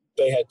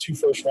they had 2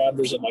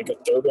 first-rounders and like a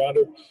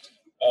 3rd-rounder,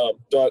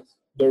 but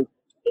they're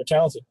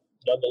talented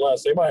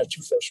nonetheless. They might have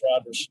 2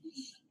 first-rounders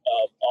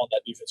on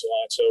that defensive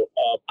line. So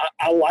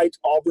I like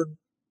Auburn.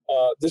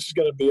 This is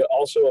going to be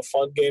also a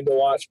fun game to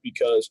watch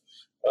because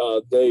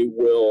they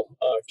will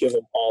give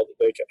them all that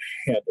they can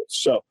handle.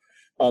 So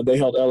they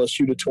held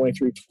LSU to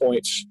 23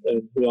 points,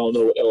 and we all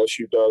know what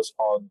LSU does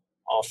on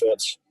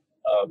offense,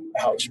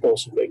 how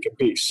explosive they can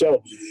be.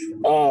 So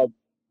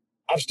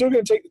I'm still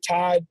going to take the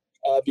Tide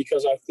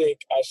because I think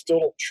I still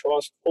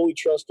don't fully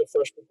trust the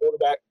freshman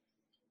quarterback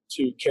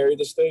to carry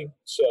this thing.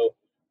 So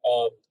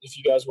if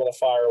you guys want to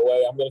fire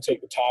away, I'm going to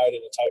take the Tide in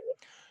a tight one.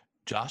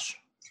 Josh?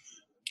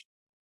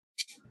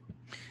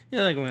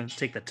 Yeah, I think I'm going to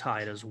take the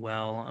Tide as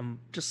well. I'm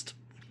just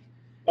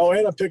 – Oh,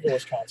 and I'm picking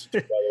Wisconsin, too,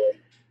 by the way.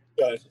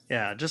 Go ahead.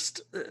 Yeah,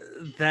 just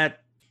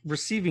that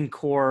receiving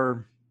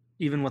core,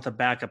 even with a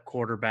backup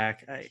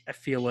quarterback, I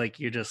feel like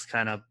you just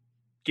kind of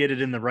get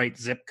it in the right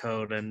zip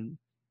code and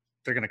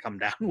they're going to come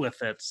down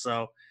with it.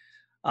 So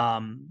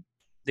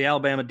the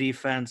Alabama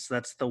defense,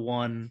 that's the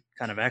one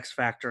kind of X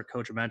factor.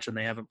 Coach mentioned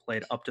they haven't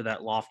played up to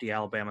that lofty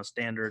Alabama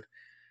standard.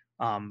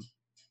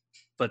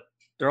 But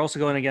they're also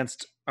going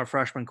against a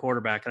freshman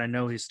quarterback, and I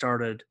know he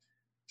started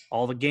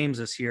all the games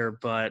this year,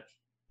 but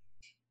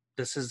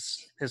this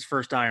is his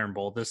first Iron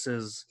Bowl. This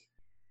is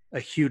a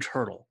huge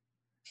hurdle,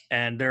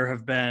 and there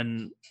have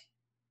been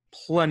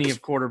plenty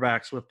of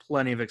quarterbacks with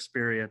plenty of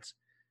experience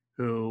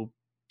who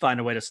find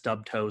a way to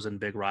stub toes in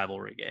big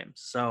rivalry games.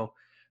 So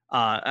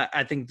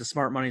I think the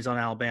smart money's on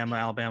Alabama.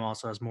 Alabama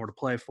also has more to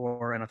play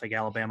for, and I think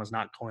Alabama's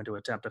not going to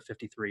attempt a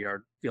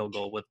 53-yard field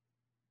goal with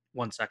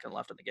 1 second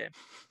left in the game.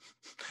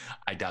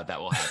 I doubt that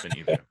will happen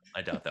either.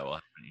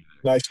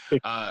 Nice.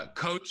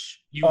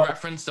 Coach, you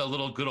referenced a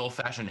little good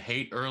old-fashioned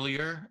hate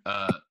earlier.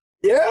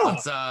 Yeah.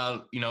 Let's,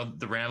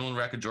 the Ramblin'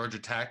 Wreck of Georgia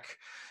Tech,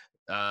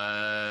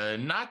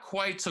 not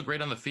quite so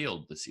great on the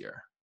field this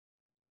year.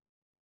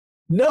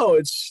 No,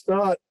 it's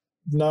not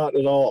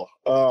at all.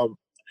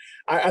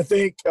 I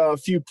think a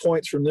few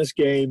points from this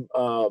game.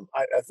 I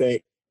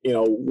think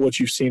what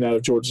you've seen out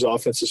of Georgia's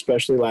offense,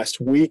 especially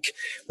last week,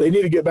 they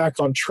need to get back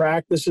on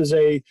track. This is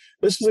a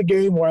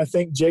game where I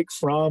think Jake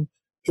Fromm,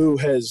 who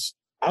has,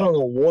 I don't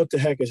know what the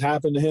heck has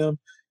happened to him.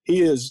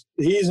 He's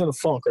in a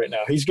funk right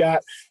now. He's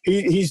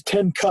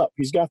 10 cup.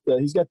 He's got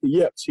the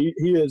yips. He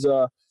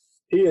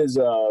is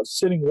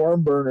sitting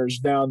worm burners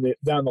down the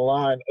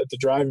line at the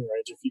driving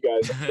range. If you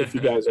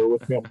guys are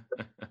with me.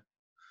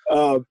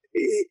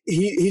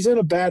 He's in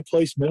a bad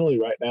place mentally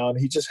right now, and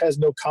he just has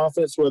no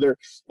confidence, whether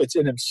it's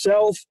in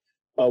himself,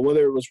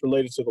 whether it was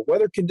related to the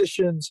weather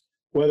conditions,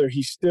 whether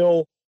he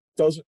still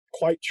doesn't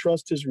quite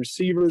trust his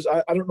receivers.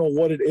 I don't know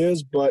what it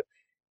is, but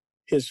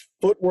his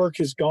footwork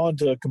has gone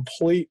to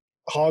complete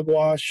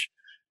hogwash.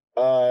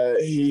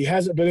 He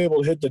hasn't been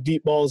able to hit the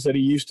deep balls that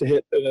he used to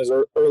hit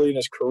early in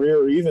his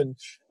career, or even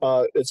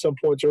at some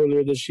points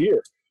earlier this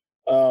year.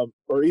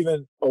 Or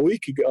even a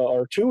week ago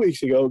or 2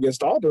 weeks ago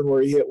against Auburn,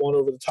 where he hit one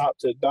over the top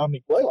to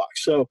Dominique Blaylock.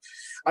 So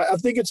I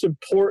think it's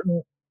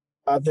important,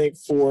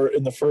 for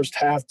in the first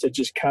half to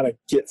just kind of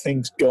get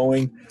things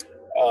going.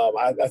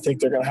 I think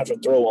they're going to have to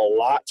throw a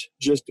lot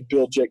just to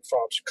build Jake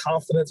Fromm's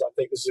confidence. I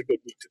think this is a good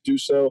week to do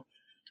so.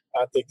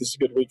 I think this is a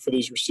good week for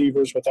these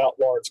receivers without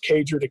Lawrence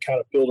Cager to kind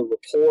of build a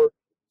rapport.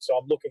 So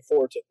I'm looking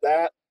forward to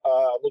that.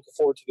 I'm looking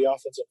forward to the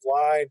offensive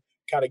line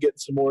kind of getting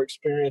some more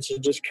experience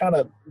and just kind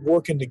of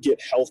working to get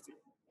healthy.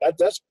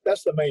 That's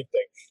the main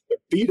thing. They're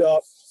beat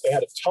up. They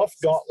had a tough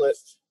gauntlet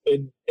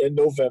in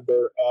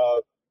November.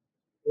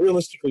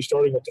 Realistically,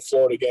 starting with the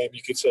Florida game,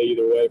 you could say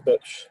either way. But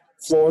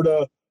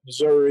Florida,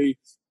 Missouri,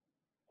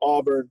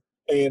 Auburn,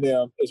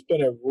 A&M, it's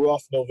been a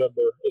rough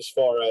November as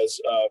far as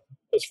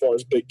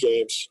big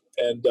games.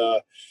 And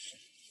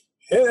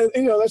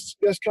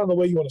that's kind of the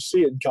way you want to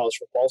see it in college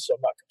football. So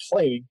I'm not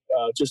complaining,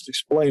 just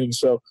explaining.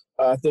 So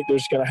I think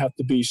there's going to have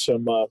to be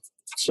some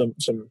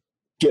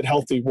get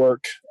healthy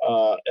work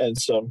and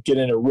some get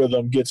in a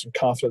rhythm, get some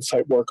confidence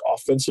type work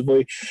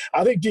offensively.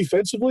 I think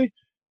defensively,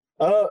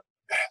 that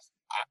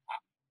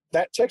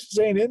Texas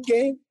A&M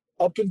game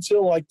up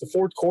until like the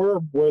fourth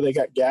quarter where they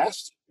got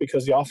gassed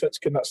because the offense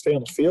could not stay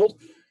on the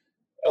field.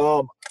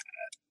 I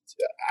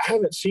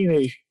haven't seen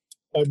a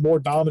more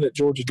dominant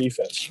Georgia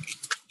defense.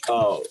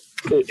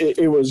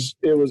 It was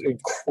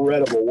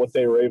incredible what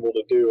they were able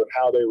to do and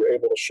how they were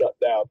able to shut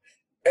down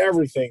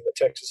everything that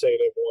Texas A&M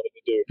wanted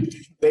to do.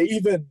 They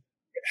even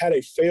had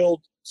a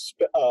failed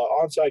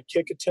onside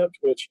kick attempt,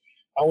 which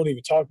I won't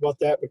even talk about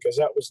that because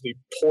that was the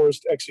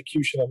poorest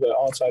execution of the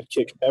onside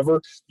kick ever.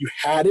 You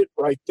had it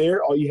right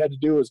there. All you had to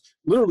do was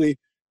literally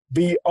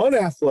be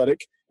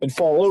unathletic and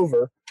fall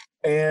over,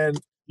 and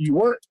you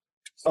weren't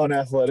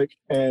unathletic,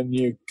 and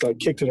you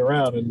kicked it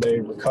around, and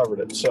they recovered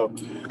it. So,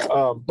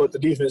 but the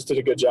defense did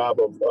a good job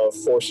of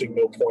forcing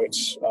no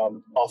points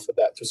off of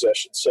that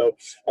possession. So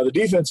the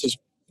defense is,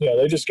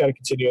 they just got to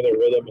continue their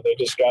rhythm, and they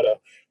just got to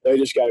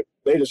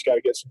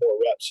get some more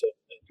reps, and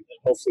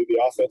hopefully the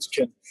offense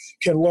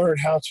can learn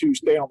how to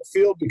stay on the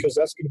field, because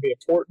that's going to be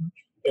important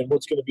and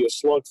what's going to be a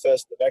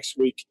slugfest the next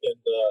week in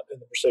the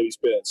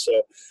Mercedes-Benz.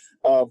 So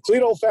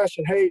clean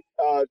old-fashioned hate.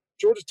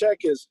 Georgia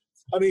Tech is,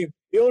 the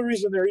only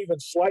reason they're even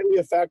slightly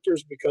a factor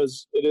is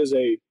because it is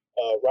a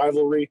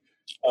rivalry.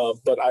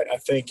 But I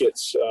think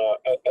this one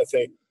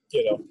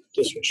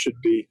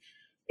should be,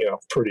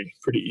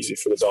 pretty easy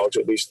for the Dogs,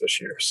 at least this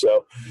year.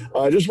 So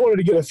I just wanted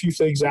to get a few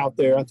things out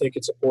there. I think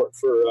it's important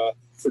for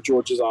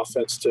Georgia's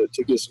offense to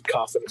get some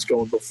confidence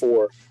going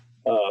before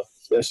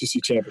the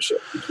SEC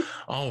championship.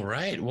 All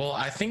right. Well,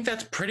 I think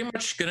that's pretty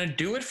much going to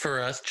do it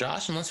for us,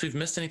 Josh, unless we've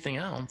missed anything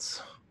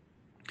else.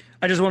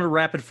 I just want to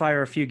rapid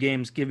fire a few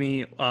games. Give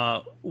me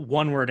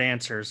one-word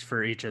answers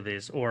for each of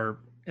these, or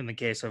in the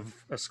case of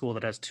a school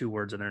that has 2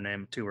 words in their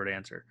name, 2-word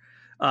answer.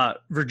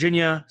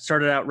 Virginia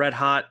started out red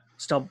hot,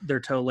 stubbed their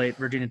toe late.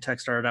 Virginia Tech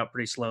started out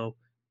pretty slow,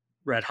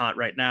 red hot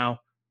right now.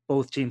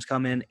 Both teams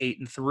come in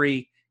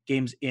 8-3.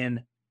 Games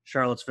in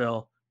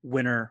Charlottesville.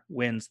 Winner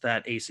wins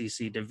that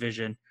ACC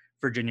division.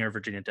 Virginia or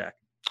Virginia Tech?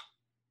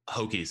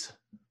 Hokies.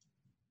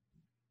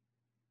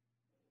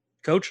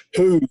 Coach?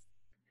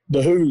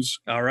 The Who's.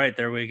 All right,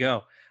 there we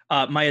go.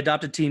 My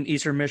adopted team,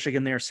 Eastern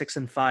Michigan, they are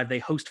 6-5. They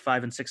host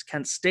 5-6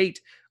 Kent State.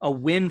 A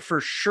win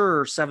for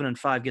sure.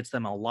 7-5 gets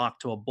them a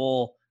lock to a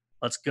bowl.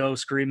 Let's go,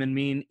 Screaming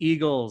Mean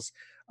Eagles.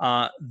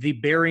 The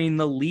burying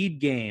the lead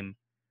game.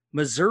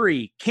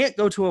 Missouri can't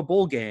go to a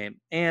bowl game.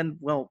 And,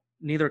 well,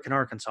 neither can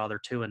Arkansas. They're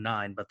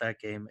 2-9, but that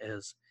game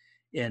is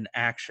in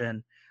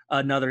action.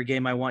 Another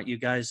game I want you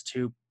guys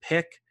to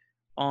pick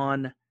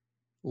on: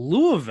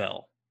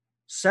 Louisville,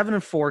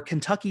 7-4,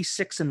 Kentucky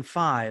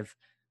 6-5,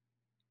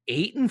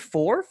 8-4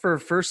 for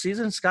first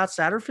season. Scott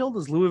Satterfield,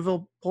 does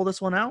Louisville pull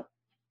this one out?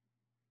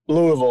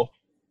 Louisville.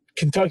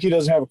 Kentucky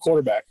doesn't have a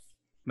quarterback.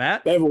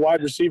 Matt? They have a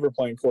wide receiver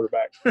playing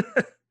quarterback.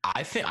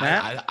 I think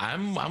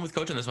I'm with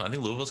Coach on this one. I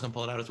think Louisville's gonna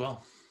pull it out as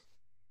well.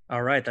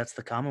 All right, that's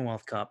the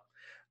Commonwealth Cup.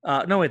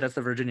 No, wait, that's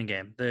the Virginia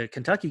game. The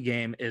Kentucky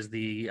game is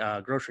the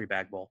Grocery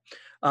Bag Bowl.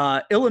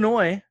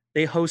 Illinois,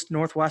 they host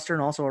Northwestern,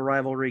 also a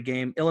rivalry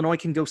game. Illinois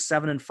can go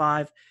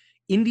 7-5.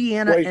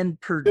 Indiana and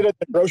Purdue. Is it at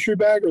the Grocery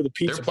Bag or the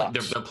pizza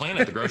box? They're playing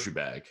at the Grocery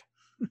Bag.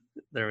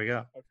 There we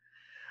go.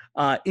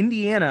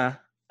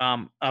 Indiana,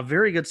 a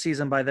very good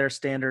season by their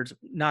standards,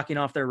 knocking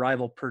off their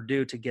rival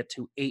Purdue to get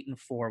to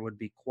 8-4 would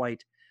be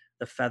quite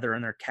the feather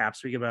in their cap.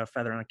 Speaking about a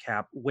feather in the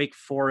cap, Wake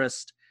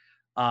Forest,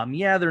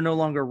 they're no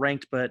longer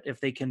ranked, but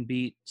if they can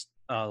beat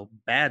a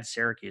bad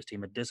Syracuse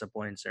team, a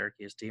disappointing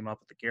Syracuse team up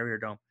at the Carrier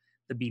Dome,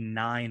 there'd be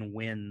 9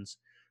 wins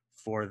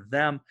for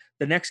them.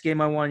 The next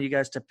game I wanted you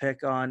guys to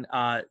pick on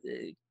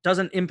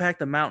doesn't impact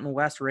the Mountain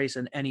West race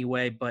in any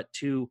way, but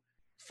 2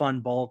 fun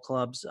ball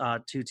clubs,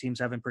 2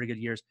 teams having pretty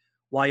good years.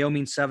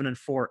 Wyoming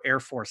 7-4, Air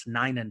Force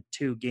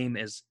 9-2. Game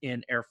is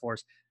in Air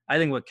Force. I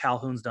think what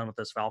Calhoun's done with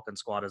this Falcon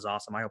squad is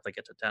awesome. I hope they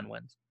get to 10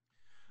 wins.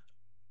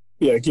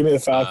 Yeah, give me the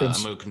Falcons.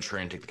 I'm going to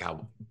contrary and take the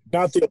Cowboys.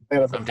 Not the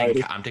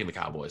Atlanta. I'm taking the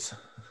Cowboys.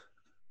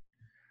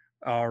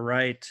 All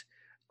right.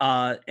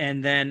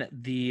 And then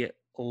the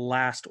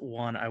last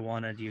one I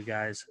wanted you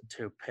guys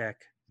to pick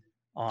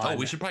on. Oh,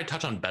 we should probably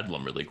touch on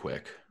Bedlam really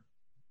quick.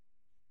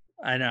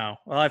 I know.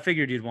 Well, I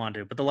figured you'd want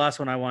to. But the last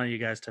one I wanted you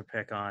guys to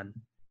pick on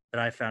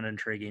that I found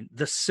intriguing,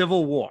 the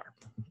Civil War.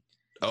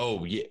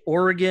 Oh, yeah.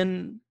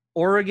 Oregon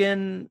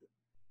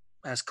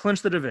has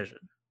clinched the division.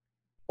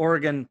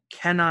 Oregon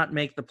cannot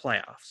make the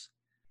playoffs.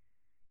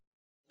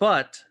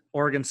 But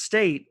Oregon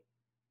State,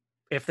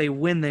 if they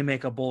win, they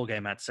make a bowl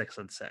game at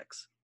 6-6.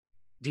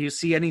 Do you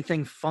see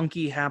anything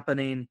funky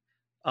happening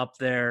up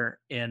there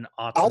in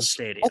Autzen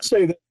Stadium? I'll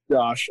say this,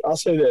 Josh. I'll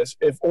say this.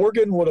 If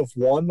Oregon would have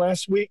won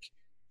last week,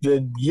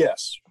 then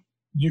yes,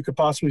 you could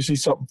possibly see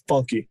something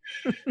funky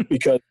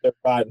because they're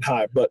riding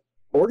high. But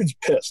Oregon's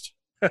pissed.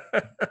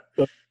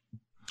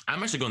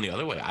 I'm actually going the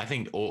other way. I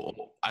think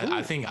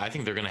I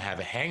think they're going to have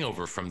a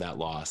hangover from that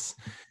loss,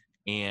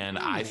 and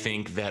I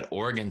think that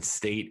Oregon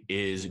State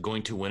is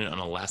going to win it on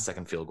a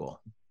last-second field goal.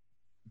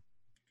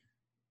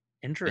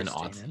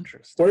 Interesting.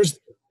 Where's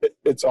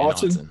it's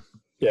Autzen?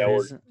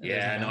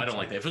 Yeah, no, I don't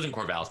like that. If it was in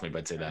Corvallis, maybe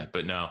I'd say that,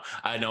 but no,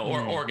 I know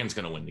Oregon's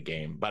going to win the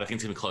game, but I think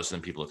it's going to be closer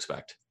than people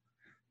expect.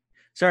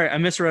 Sorry, I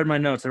misread my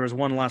notes. There was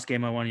one last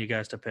game I wanted you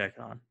guys to pick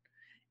on.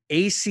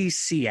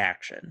 ACC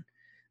action.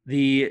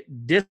 The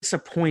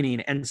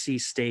disappointing NC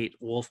State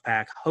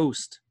Wolfpack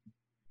host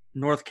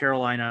North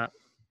Carolina.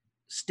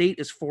 State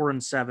is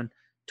 4-7.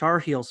 Tar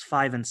Heels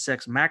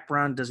 5-6. Mac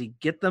Brown, does he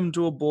get them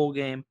to a bowl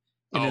game?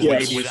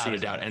 Without a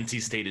doubt.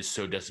 NC State is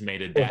so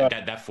decimated.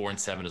 That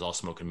 4-7 is all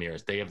smoke and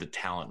mirrors. They have the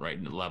talent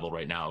level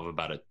right now of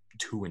about a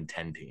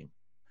 2-10 team.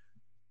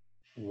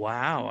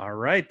 Wow. All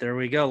right. There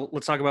we go.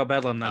 Let's talk about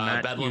Bedlam then,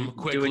 Matt. Bedlam,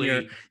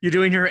 quickly. You're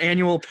doing your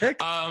annual pick?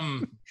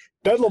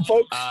 Bedlam,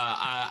 folks.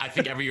 I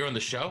think every year on the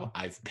show,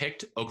 I've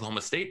picked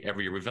Oklahoma State.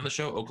 Every year we've done the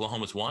show,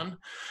 Oklahoma's won.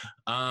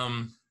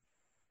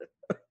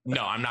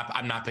 No, I'm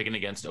not picking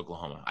against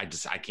Oklahoma. I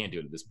can't do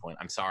it at this point.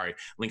 I'm sorry.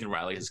 Lincoln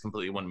Riley has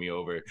completely won me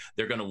over.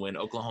 They're going to win.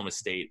 Oklahoma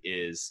State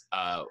is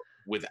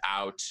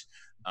without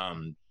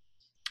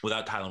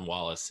Tylan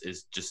Wallace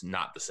is just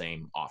not the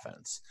same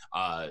offense.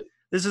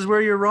 This is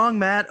where you're wrong,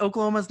 Matt.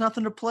 Oklahoma's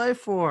nothing to play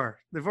for.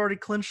 They've already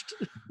clinched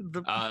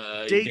the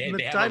date in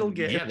the title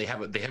game. Yeah, they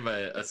have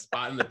a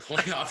spot in the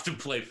playoff to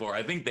play for.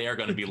 I think they are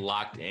going to be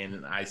locked in.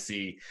 And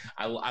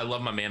I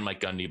love my man Mike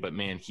Gundy, but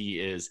man,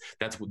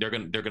 they're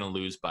going to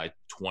lose by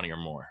 20 or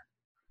more.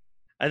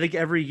 I think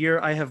every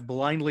year I have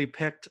blindly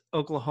picked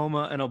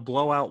Oklahoma in a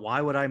blowout. Why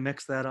would I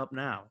mix that up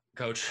now,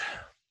 Coach?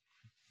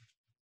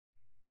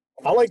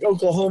 I like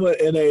Oklahoma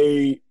in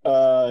a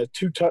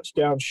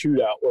 2-touchdown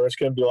shootout where it's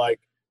going to be like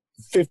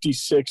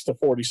 56 to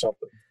 40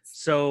 something.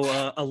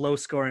 So a low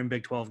scoring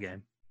Big 12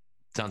 game.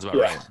 Sounds about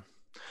right.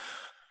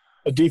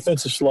 A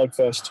defensive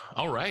slugfest.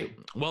 All right.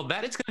 Well,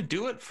 that is going to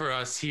do it for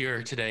us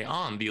here today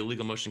on the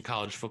Illegal Motion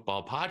College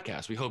Football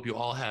Podcast. We hope you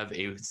all have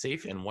a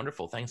safe and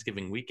wonderful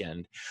Thanksgiving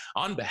weekend.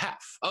 On behalf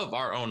of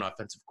our own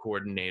offensive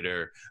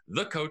coordinator,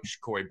 the coach,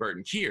 Corey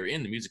Burton, here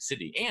in the Music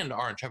City, and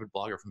our intrepid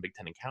blogger from Big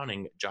Ten and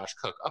Counting, Josh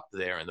Cook, up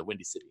there in the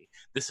Windy City,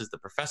 this is the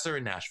professor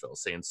in Nashville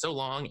saying so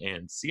long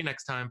and see you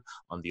next time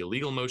on the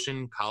Illegal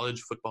Motion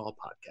College Football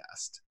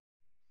Podcast.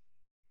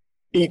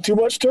 Eat too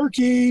much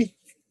turkey.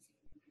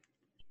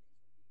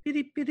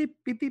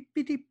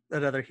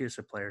 Another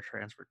Houston player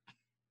transferred.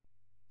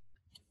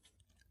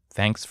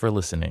 Thanks for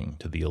listening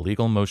to the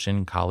Illegal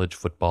Motion College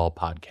Football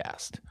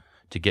Podcast.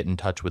 To get in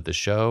touch with the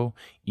show,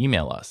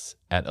 email us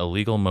at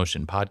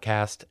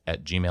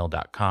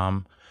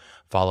illegalmotionpodcast@gmail.com.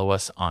 Follow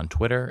us on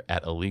Twitter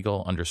at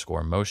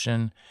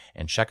illegal_motion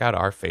and check out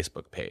our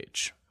Facebook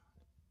page.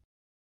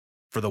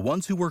 For the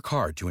ones who work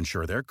hard to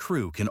ensure their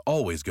crew can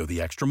always go the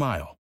extra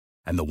mile,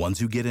 and the ones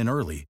who get in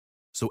early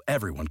so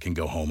everyone can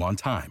go home on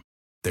time,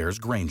 there's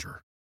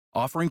Grainger,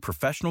 offering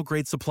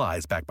professional-grade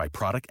supplies backed by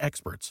product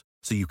experts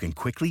so you can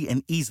quickly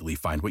and easily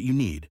find what you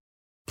need.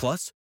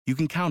 Plus, you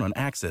can count on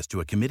access to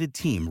a committed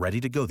team ready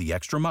to go the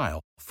extra mile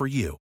for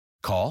you.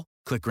 Call,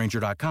 click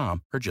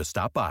Grainger.com, or just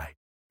stop by.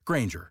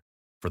 Grainger,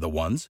 for the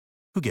ones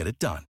who get it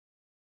done.